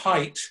with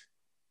height,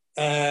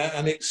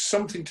 and it's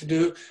something to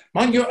do.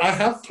 Mind you, I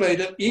have played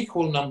an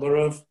equal number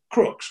of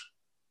crooks,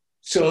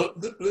 so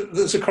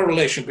there's a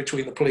correlation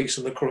between the police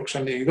and the crooks.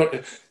 And you've got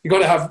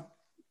to have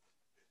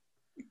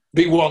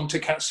be one to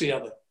catch the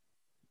other.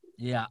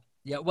 Yeah.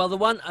 Yeah. Well, the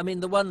one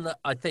that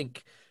I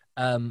think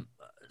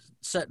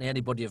certainly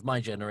anybody of my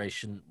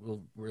generation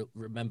will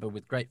remember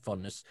with great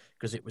fondness,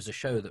 because it was a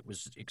show that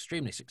was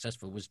extremely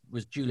successful,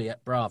 was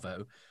Juliet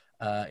Bravo,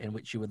 in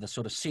which you were the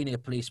sort of senior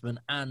policeman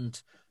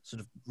and sort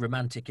of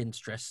romantic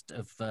interest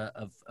of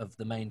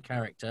the main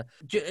character.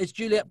 Is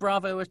Juliet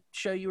Bravo a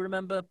show you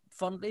remember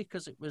fondly?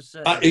 Because it was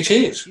it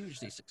is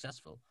hugely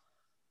successful.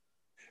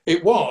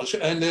 It was,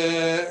 and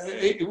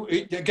it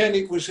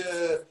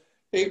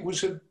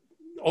was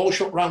all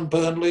shot around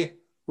Burnley,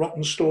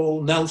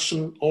 Rottenstall,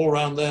 Nelson, all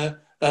around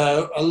there.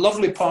 A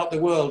lovely part of the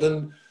world.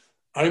 And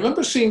I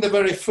remember seeing the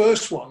very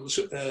first ones.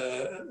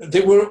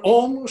 They were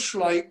almost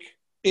like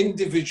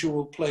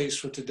individual plays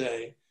for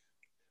today.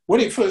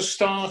 When it first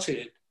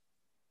started,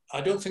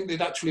 I don't think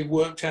they'd actually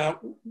worked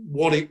out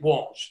what it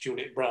was,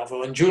 Juliet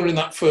Bravo. And during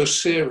that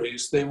first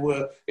series, they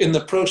were in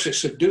the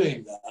process of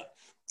doing that.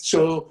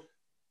 So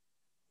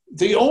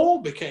they all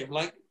became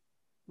like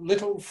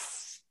little,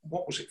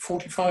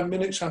 45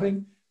 minutes, I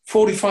think?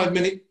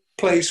 45-minute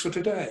plays for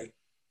today.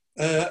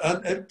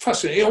 And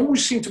fascinating. It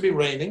always seemed to be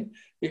raining.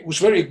 It was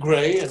very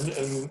grey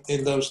and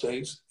in those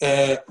days.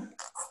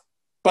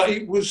 But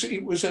it was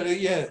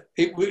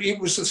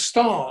the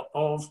start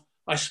of,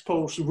 I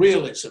suppose,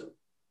 realism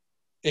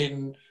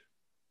in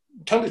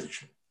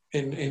television,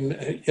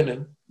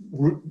 in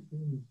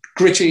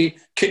gritty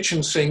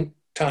kitchen sink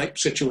type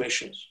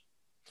situations.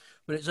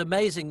 But it's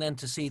amazing then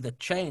to see the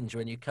change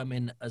when you come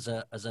in as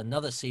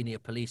another senior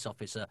police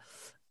officer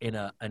in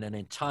an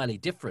entirely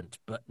different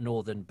but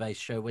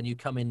northern-based show. When you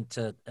come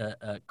into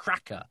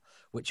Cracker,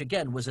 which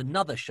again was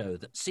another show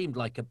that seemed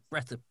like a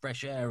breath of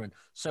fresh air and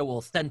so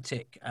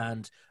authentic,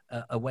 and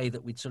a way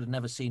that we'd sort of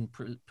never seen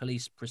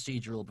police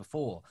procedural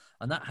before,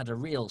 and that had a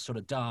real sort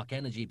of dark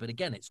energy. But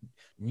again, it's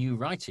new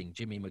writing,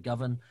 Jimmy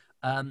McGovern.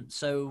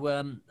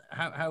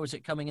 How is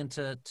it coming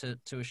into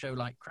to a show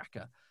like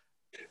Cracker?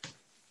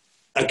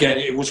 Again,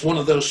 it was one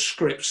of those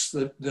scripts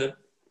that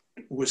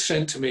was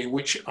sent to me,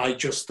 which I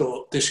just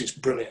thought, this is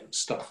brilliant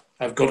stuff.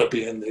 I've got to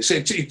be in this.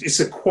 It's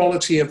the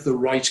quality of the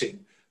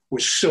writing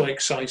was so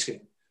exciting.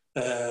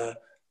 And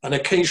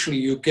occasionally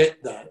you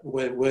get that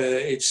where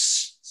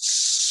it's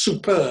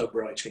superb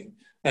writing.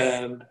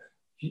 And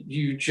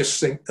you just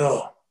think,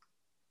 oh,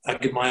 I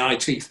give my eye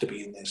teeth to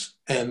be in this.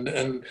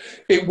 And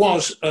it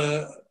was...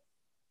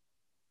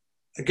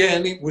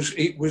 Again, it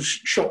was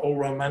shot all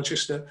around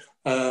Manchester,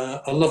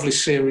 a lovely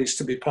series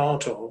to be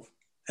part of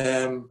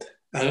and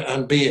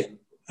be in.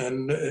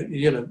 And,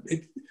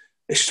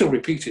 it's still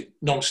repeated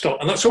non-stop.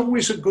 And that's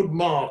always a good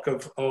mark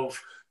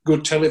of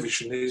good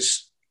television,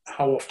 is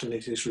how often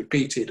it is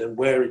repeated and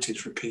where it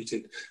is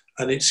repeated.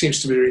 And it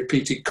seems to be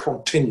repeated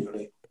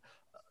continually.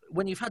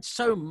 When you've had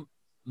so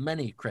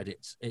many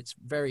credits, it's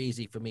very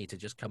easy for me to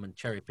just come and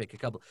cherry pick a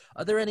couple.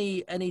 Are there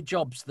any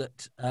jobs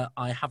that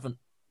I haven't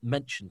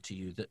mentioned to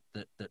you that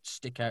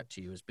stick out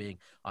to you as being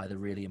either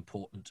really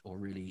important or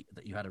really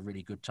that you had a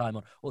really good time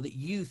on, or that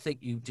you think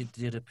you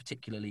did a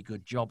particularly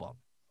good job on?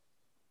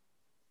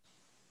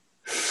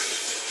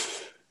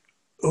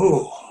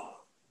 Oh,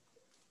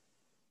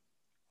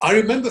 I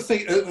remember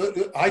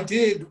thinking, I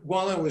did,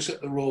 while I was at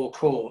the Royal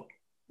Court,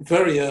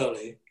 very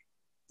early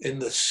in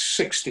the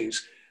 60s,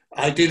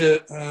 I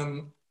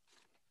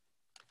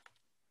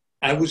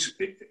was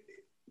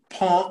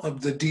part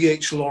of the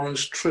D.H.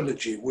 Lawrence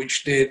trilogy,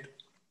 which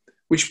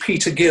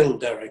Peter Gill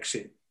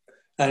directed.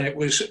 And it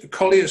was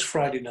Collier's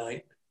Friday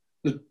Night,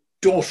 The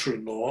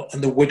Daughter-in-Law,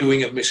 and The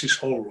Widowing of Mrs.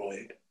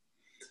 Holroyd.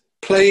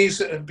 Plays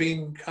that had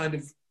been kind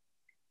of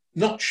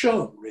not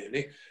shown,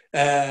 really.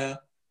 And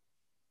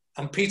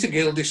Peter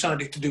Gill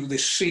decided to do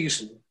this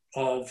season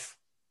of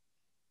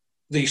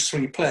these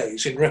three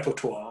plays in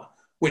repertoire,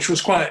 which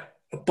was quite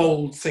a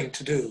bold thing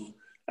to do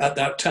at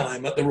that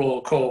time. At the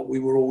Royal Court, we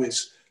were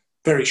always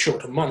very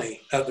short of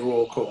money at the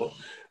Royal Court.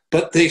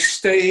 But they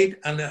stayed,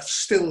 and have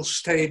still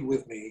stayed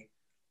with me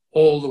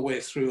all the way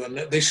through. And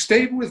they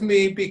stayed with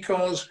me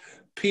because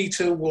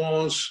Peter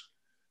was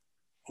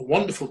a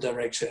wonderful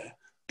director,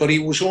 but it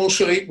was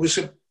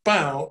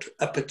about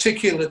a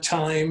particular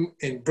time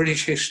in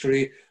British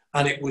history,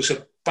 and it was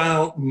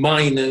about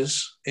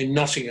miners in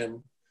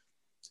Nottingham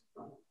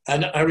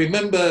And I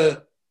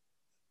remember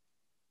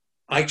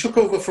I took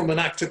over from an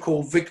actor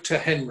called Victor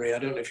Henry. I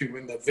don't know if you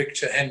remember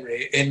Victor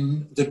Henry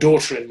in The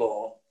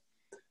Daughter-in-Law.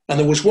 And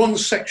there was one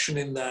section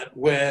in that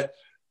where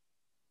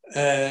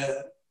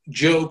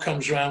Joe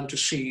comes round to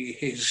see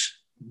his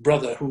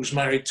brother, who's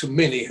married to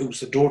Minnie, who's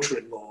the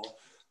daughter-in-law,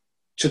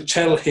 to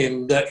tell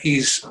him that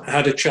he's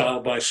had a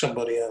child by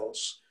somebody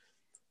else.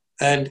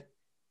 And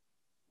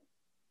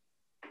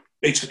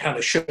it's a kind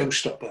of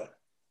showstopper.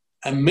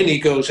 And Minnie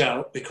goes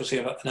out because they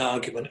have an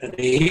argument, and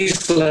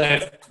he's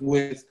left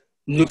with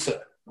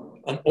Luther.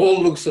 And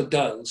all Luther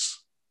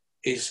does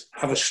is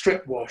have a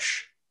strip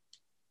wash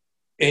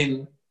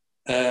in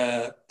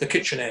the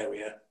kitchen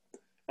area.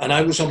 And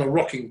I was on a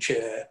rocking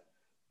chair,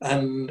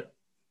 and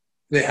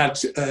they had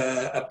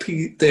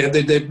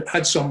they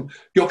had some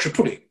Yorkshire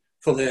pudding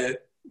for their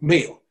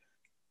meal.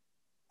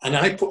 And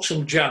I put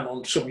some jam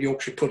on some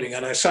Yorkshire pudding,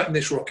 and I sat in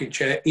this rocking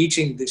chair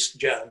eating this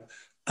jam,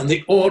 and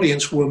the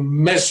audience were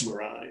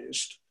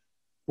mesmerised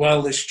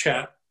while this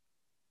chap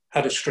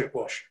had a strip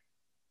wash.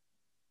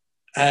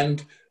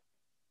 And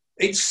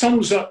it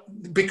sums up,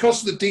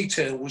 because the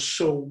detail was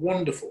so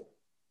wonderful,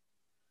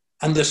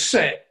 and the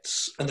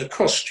sets and the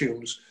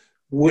costumes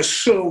were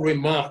so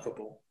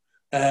remarkable,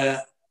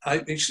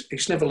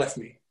 it's never left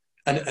me.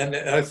 And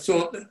I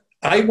thought,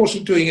 I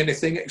wasn't doing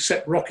anything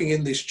except rocking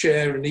in this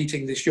chair and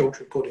eating this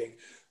Yorkshire pudding.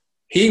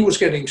 He was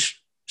getting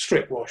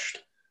strip washed,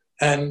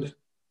 and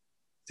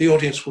the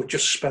audience were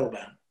just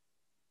spellbound.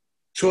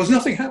 So there was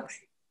nothing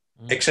happening,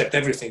 except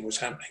everything was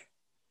happening.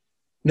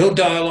 No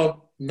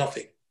dialogue,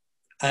 nothing.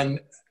 And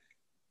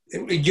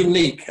it was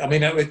unique. I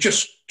mean, it was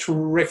just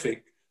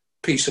terrific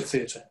piece of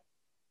theatre.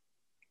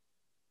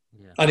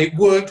 Yeah. And it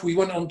worked. We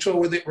went on tour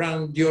with it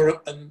around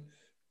Europe, and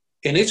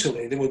in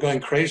Italy, they were going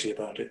crazy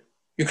about it.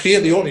 You could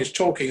hear the audience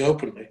talking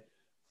openly.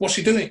 What's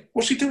he doing?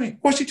 What's he doing?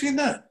 What's he doing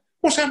that?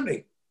 What's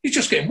happening? He's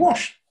just getting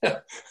washed.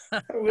 It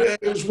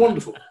was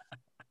wonderful.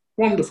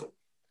 Wonderful.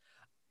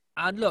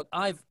 And look,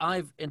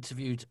 I've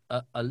interviewed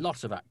a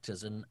lot of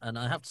actors, and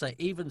I have to say,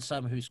 even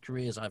some whose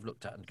careers I've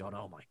looked at and gone,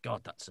 oh my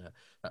God, that's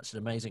an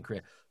amazing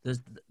career.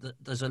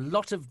 There's a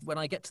lot of, when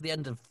I get to the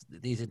end of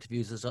these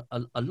interviews, there's a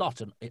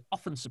lot, and it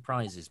often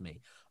surprises me,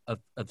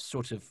 of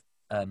sort of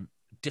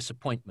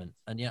disappointment.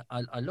 And yet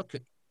I look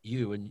at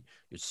you, and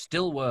you're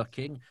still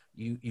working.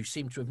 You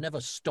seem to have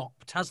never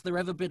stopped. Has there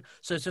ever been?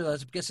 So I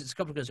guess it's a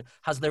couple of questions.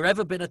 Has there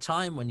ever been a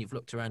time when you've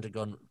looked around and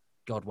gone,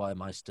 God, why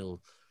am I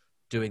still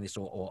doing this,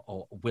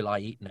 or will I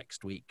eat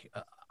next week?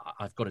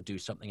 I've got to do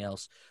something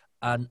else.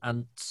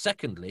 And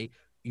secondly,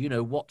 you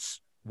know, what's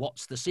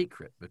the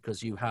secret?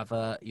 Because you have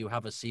a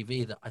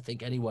CV that I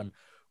think anyone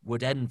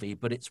would envy,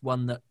 but it's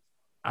one that,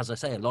 as I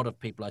say, a lot of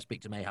people I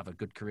speak to may have a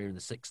good career in the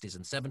 60s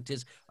and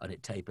 70s, and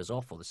it tapers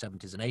off, or the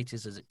 70s and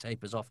 80s as it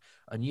tapers off,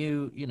 and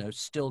you know,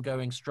 still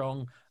going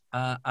strong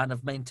and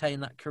have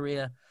maintained that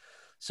career.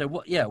 So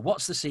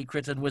what's the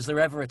secret? And was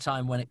there ever a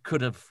time when it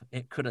could have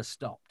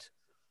stopped?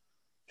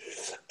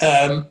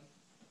 The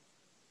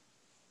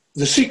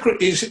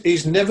secret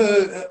is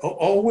never,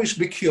 always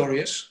be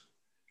curious,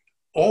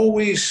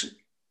 always,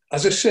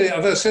 as I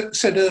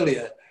said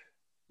earlier,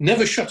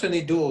 never shut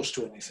any doors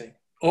to anything.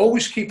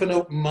 Always keep an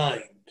open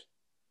mind.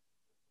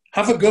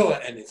 Have a go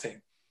at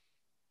anything.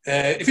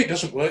 If it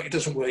doesn't work, it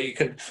doesn't work. You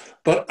can.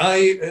 But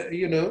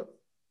I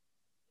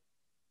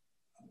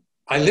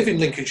live in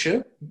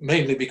Lincolnshire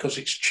mainly because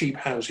it's cheap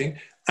housing,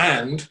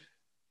 and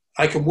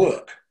I can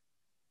work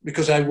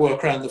because I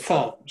work around the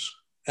farms.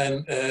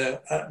 And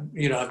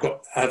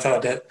I've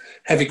had a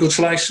heavy goods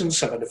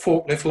license, I've had a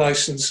forklift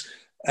license,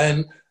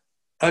 and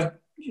I've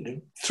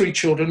 3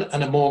 children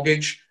and a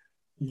mortgage.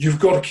 You've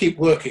got to keep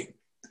working.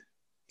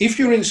 If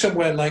you're in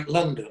somewhere like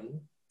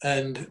London,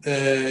 and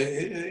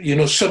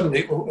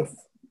suddenly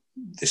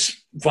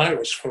this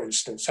virus, for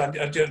instance,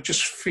 I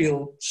just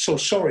feel so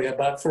sorry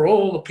for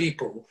all the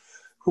people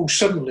who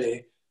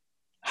suddenly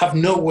have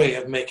no way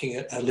of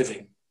making a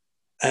living.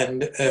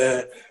 And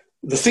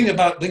the thing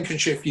about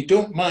Lincolnshire, if you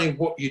don't mind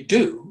what you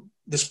do,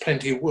 there's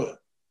plenty of work.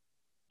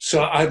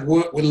 So I've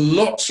worked with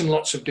lots and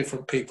lots of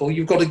different people.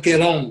 You've got to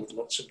get on with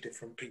lots of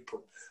different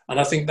people. And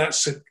I think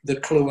that's the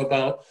clue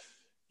about,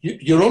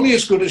 you're only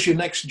as good as your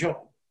next job.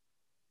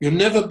 You'll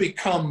never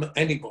become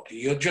anybody.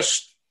 You're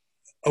just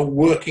a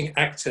working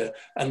actor.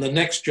 And the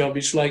next job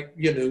is like,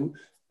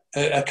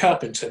 a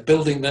carpenter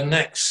building the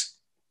next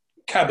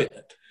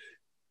cabinet.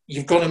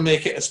 You've got to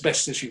make it as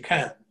best as you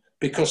can,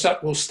 because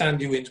that will stand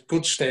you in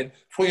good stead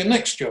for your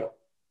next job.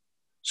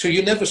 So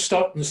you never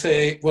stop and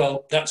say,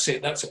 well, that's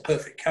it, that's a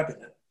perfect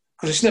cabinet.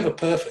 Because it's never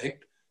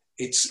perfect.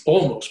 It's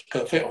almost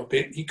perfect. Or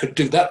you could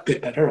do that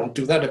bit better, or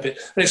do that a bit.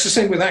 And it's the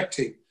same with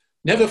acting.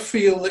 Never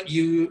feel that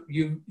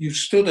you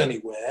stood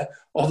anywhere,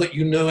 or that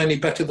you know any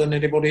better than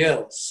anybody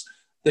else.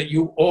 That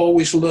you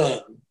always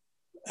learn.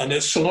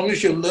 And so long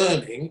as you're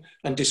learning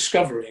and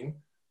discovering,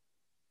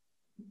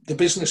 the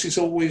business is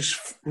always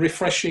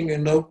refreshing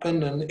and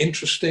open and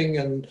interesting,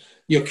 and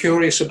you're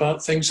curious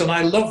about things. And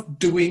I love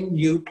doing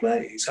new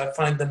plays. I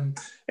find them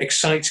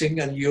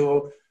exciting, and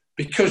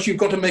because you've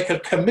got to make a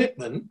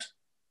commitment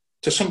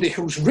to somebody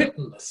who's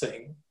written the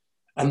thing,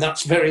 And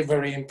that's very,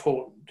 very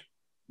important.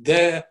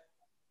 They've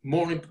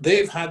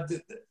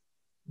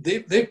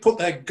put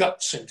their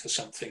guts into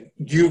something.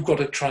 You've got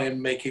to try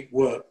and make it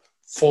work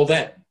for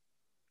them,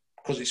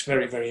 because it's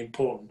very, very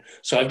important.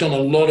 So I've done a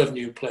lot of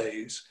new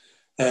plays,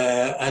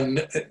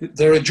 and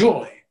they're a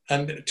joy.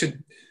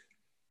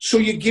 So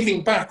you're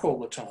giving back all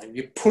the time.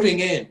 You're putting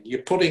in.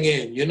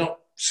 You're not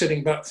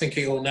sitting back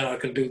thinking, oh, now I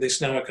can do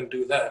this, now I can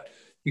do that.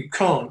 You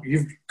can't.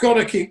 You've got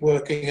to keep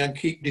working and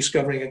keep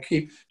discovering and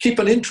keep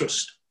an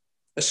interest,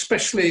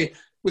 especially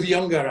with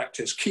younger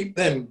actors. Keep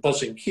them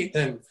buzzing, keep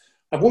them.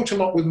 I've worked a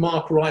lot with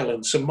Mark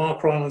Rylance, and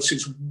Mark Rylance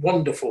is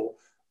wonderful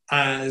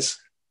as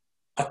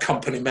a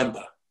company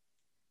member.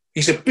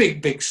 He's a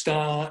big, big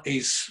star.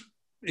 He's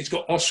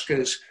got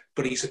Oscars,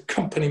 but he's a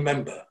company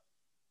member.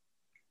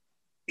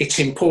 It's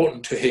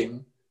important to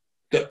him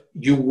that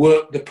you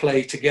work the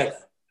play together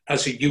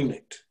as a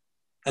unit,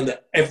 and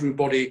that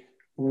everybody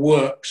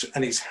works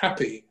and is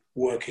happy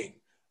working.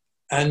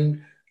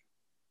 And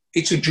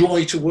it's a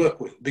joy to work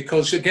with,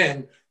 because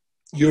again,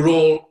 you're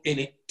all in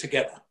it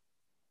together.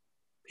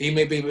 He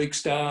may be a big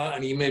star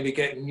and he may be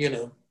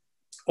getting,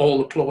 all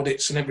the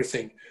plaudits and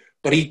everything,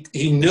 but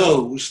he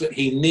knows that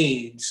he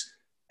needs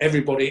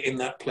everybody in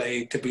that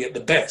play to be at the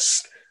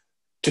best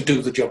to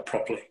do the job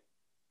properly.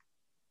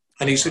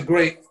 And he's a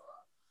great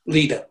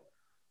leader.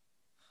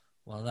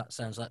 Well, that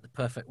sounds like the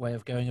perfect way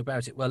of going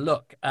about it. Well,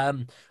 look,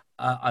 I'm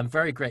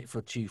very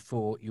grateful to you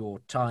for your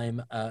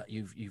time.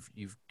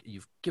 You've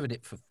given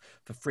it for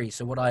free.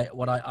 So what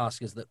I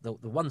ask is that the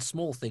one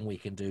small thing we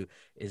can do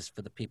is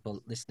for the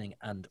people listening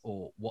and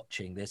or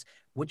watching this.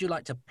 Would you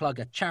like to plug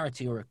a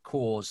charity or a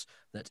cause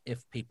that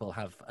if people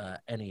have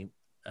any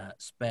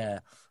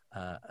spare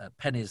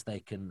pennies, they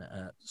can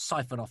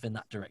siphon off in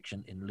that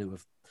direction in lieu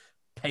of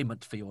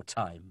payment for your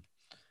time?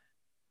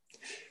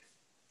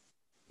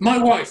 My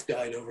wife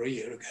died over a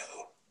year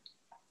ago,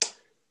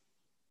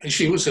 and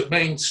she was a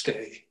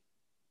mainstay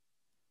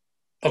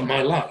of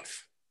my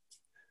life.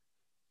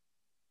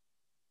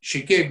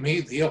 She gave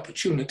me the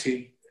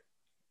opportunity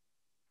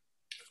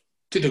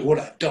to do what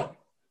I've done.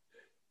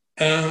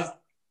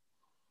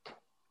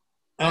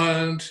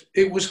 And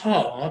it was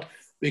hard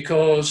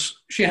because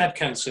she had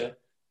cancer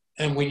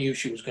and we knew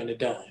she was going to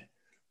die.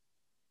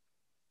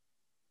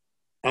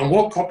 And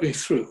what got me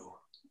through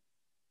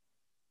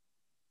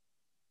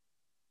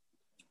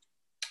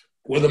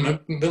were the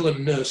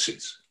Macmillan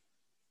nurses.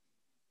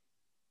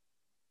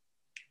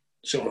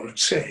 So I would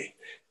say,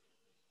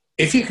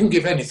 if you can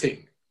give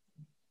anything,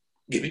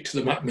 give it to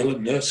the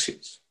Macmillan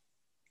nurses,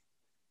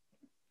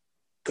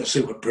 because they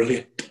were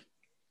brilliant.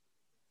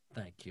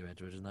 Thank you,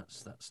 Edward, and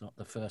that's not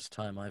the first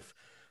time I've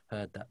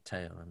heard that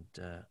tale, and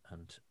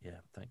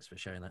yeah, thanks for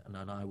sharing that. And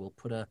I will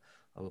put a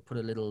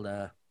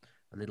little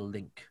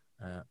link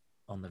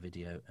on the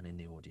video and in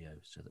the audio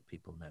so that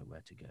people know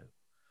where to go.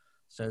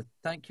 So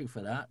thank you for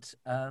that.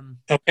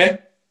 Okay.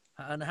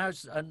 And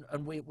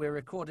we're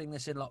recording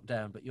this in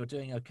lockdown, but you're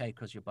doing okay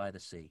because you're by the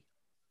sea.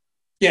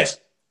 Yes.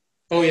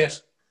 Oh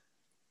yes.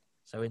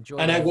 So enjoy.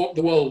 And I walk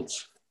the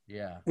wolds.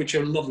 Yeah. Which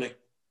are lovely.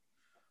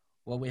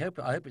 Well,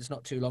 I hope it's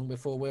not too long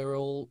before we're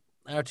all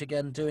out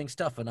again doing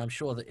stuff, and I'm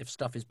sure that if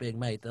stuff is being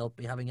made, they'll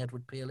be having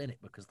Edward Peel in it,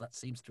 because that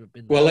seems to have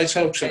been let's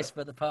hope so.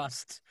 For the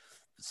past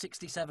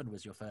 67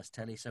 was your first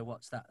telly, so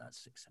what's that?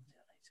 That's 6, 7,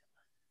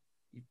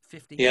 8,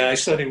 50. Yeah, I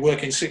started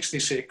work in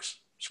 66,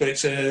 so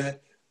it's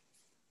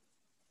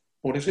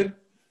what is it?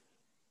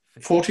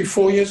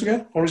 44 years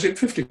ago, or is it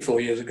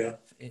 54 years ago?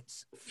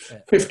 It's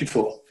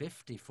 54.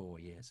 54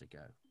 years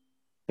ago.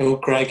 Oh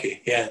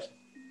crikey! Yeah.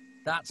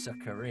 That's a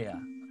career.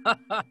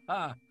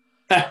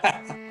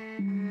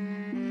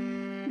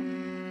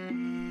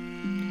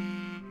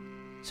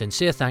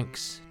 Sincere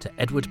thanks to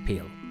Edward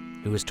Peel,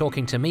 who was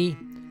talking to me,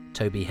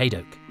 Toby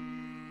Haydock.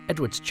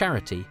 Edward's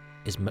charity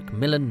is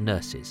Macmillan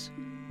Nurses,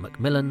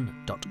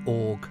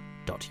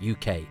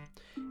 macmillan.org.uk.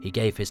 He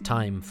gave his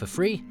time for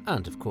free,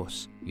 and of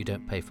course, you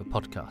don't pay for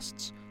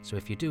podcasts. So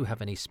if you do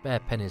have any spare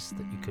pennies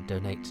that you could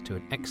donate to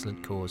an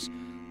excellent cause,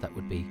 that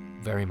would be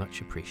very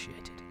much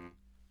appreciated.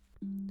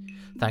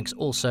 Thanks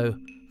also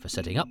for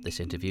setting up this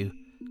interview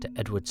to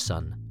Edward's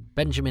son,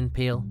 Benjamin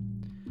Peel.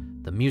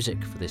 The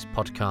music for this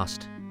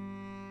podcast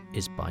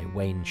is by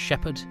Wayne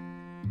Shepherd,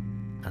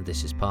 and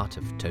this is part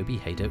of Toby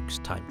Haydock's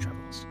Time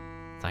Travels.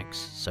 Thanks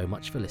so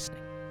much for listening.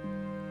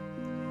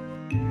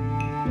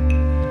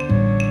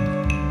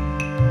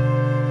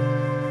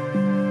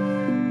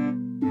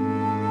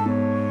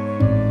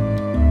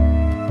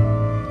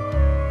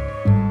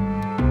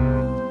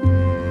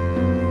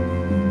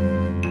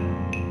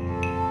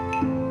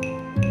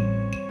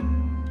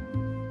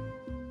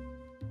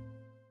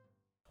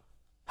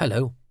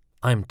 Hello,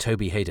 I'm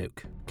Toby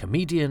Haydock,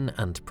 comedian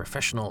and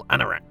professional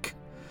anorak.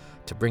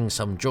 To bring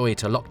some joy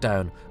to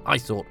lockdown, I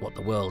thought what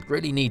the world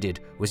really needed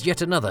was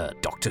yet another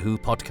Doctor Who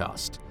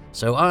podcast.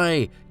 So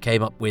I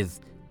came up with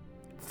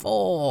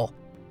 4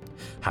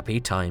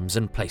 Happy Times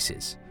and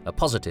Places, a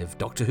positive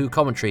Doctor Who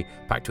commentary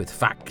packed with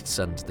facts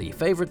and the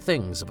favourite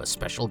things of a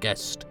special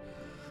guest.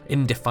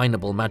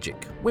 indefinable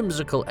magic,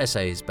 whimsical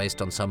essays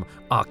based on some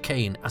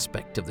arcane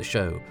aspect of the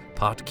show,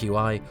 part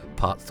QI,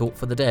 part thought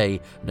for the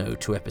day. No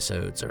two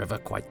episodes are ever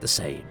quite the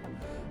same.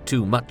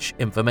 Too much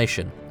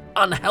information,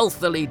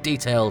 unhealthily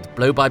detailed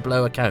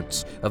blow-by-blow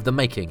accounts of the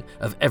making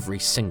of every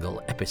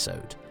single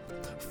episode.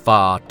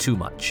 Far too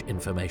much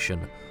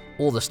information,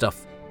 all the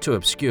stuff too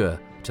obscure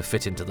to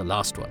fit into the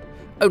last one,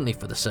 only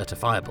for the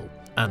certifiable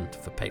and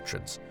for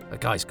patrons. A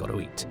guy's got to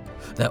eat.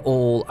 They're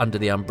all under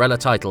the umbrella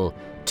title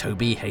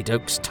Toby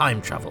Hadoke's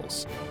Time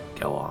Travels.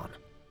 Go on,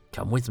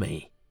 come with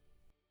me.